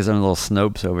 Joe's like his own little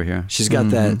Snopes over here. She's got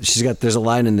that. There's a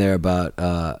line in there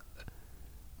about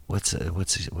what's it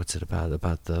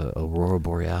about the Aurora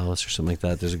Borealis or something like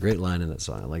that. There's a great line in that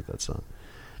song. I like that song.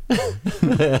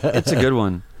 It's a good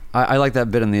one. I like that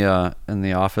bit in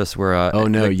the Office where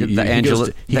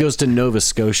he goes to Nova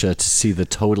Scotia to see the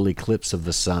total eclipse of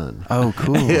the sun. Oh,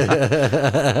 cool.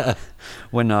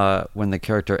 when the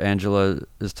character Angela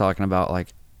is talking about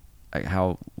like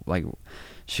how like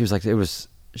she was like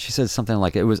she said something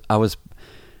like we were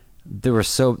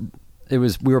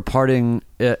partying.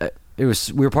 We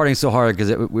were partying so hard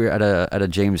because we were at a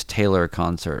James Taylor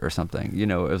concert or something.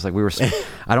 It was like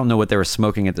I don't know what they were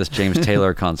smoking at this James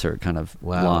Taylor concert kind of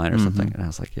line or something. And I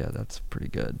was like, yeah, that's pretty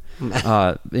good.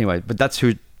 Anyway, but that's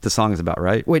who the song is about,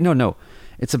 right? Wait, no,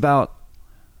 it's about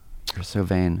You're So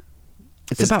Vain.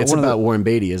 It's about Warren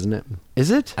Beatty, isn't it? Is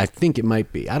it? I think it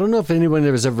might be. I don't know if anyone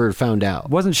has ever found out.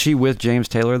 Wasn't she with James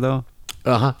Taylor though?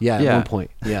 Yeah, at one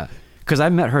point. Yeah. Because I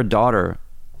met her daughter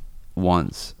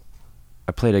once.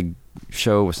 I played a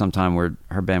show sometime where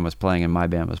her band was playing and my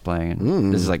band was playing,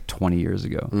 and this is like 20 years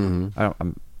ago.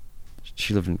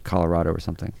 She lived in Colorado or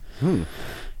something.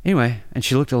 Anyway, and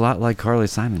she looked a lot like Carly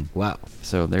Simon. Wow.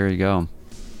 So there you go.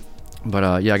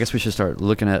 But yeah, I guess we should start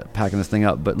looking at packing this thing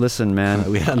up. But listen,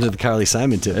 man, We got into the Carly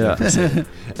Simon tip. Yeah.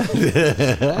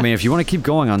 I mean, if you want to keep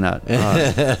going on that.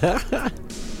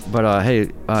 But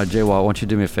hey, J-Wall, why don't you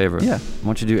do me a favor? Yeah. Why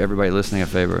don't you do everybody listening a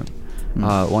favor?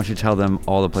 Why don't you tell them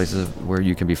all the places where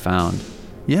you can be found?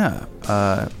 Yeah.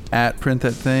 At Print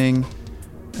That Thing,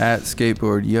 at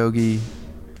Skateboard Yogi,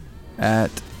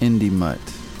 at IndieMutt,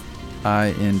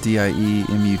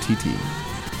 INDIEMUTT.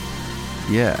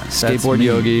 Yeah. that's Skateboard me.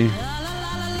 Yogi,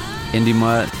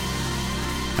 IndieMutt,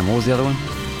 and what was the other one?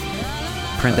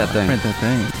 Print That Thing. Print That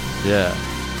Thing. Yeah.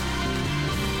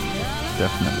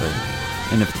 Definitely.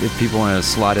 And if people want to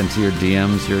slide into your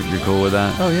DMs, you're cool with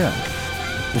that? Oh, yeah.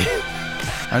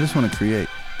 I just want to create.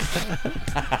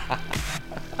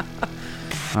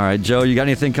 All right, Joe, you got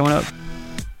anything coming up?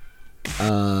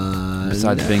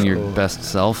 Besides being your no. best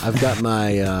self? I've got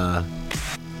my. I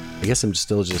guess I'm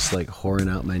still just like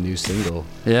whoring out my new single.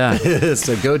 Yeah.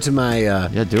 So go to my.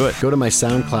 Yeah, do it. Go to my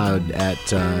SoundCloud at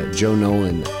Joe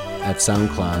Nolan at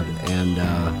SoundCloud and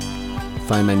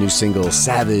find my new single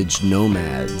Savage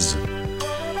Nomads.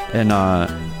 And I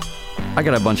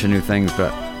got a bunch of new things,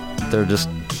 but they're just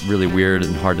really weird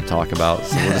and hard to talk about,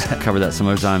 so we'll just cover that some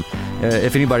other time.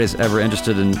 If anybody's ever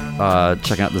interested in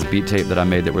checking out this beat tape that I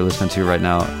made that we're listening to right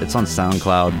now, it's on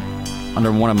SoundCloud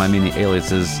under one of my many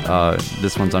aliases.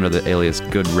 This one's under the alias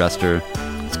Good Rester.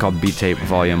 It's called Beat Tape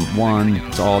Volume 1.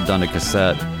 It's all done to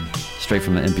cassette, straight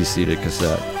from the MPC to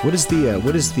cassette. What is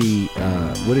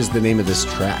the name of this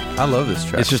track? I love this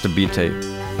track. It's just a beat tape.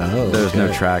 Oh, There's no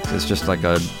okay. tracks. It's just like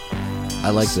a... I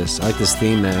like this. I like this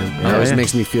theme, man. It Oh, always yeah.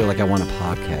 makes me feel like I want a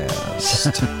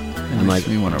podcast. I'm like,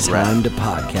 me wanna time to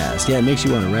podcast. Yeah, it makes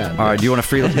you want to rap. All right, do you want to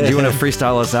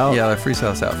freestyle us out? Yeah,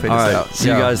 freestyle us out. Fade All us right, out. see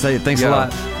you guys. Hey, thanks a Yo.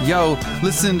 lot. Yo,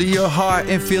 listen to your heart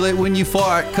and feel it when you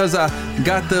fart, cause I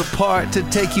got the part to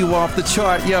take you off the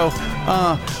chart. Yo,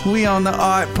 we on the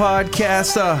Art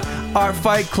Podcast, Art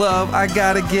Fight Club. I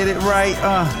gotta get it right.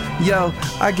 Yo,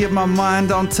 I get my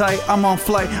mind on tight. I'm on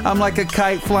flight. I'm like a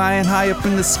kite flying high up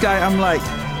in the sky. I'm like,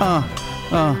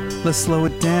 let's slow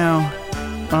it down.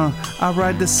 I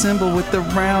ride the cymbal with the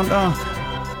round,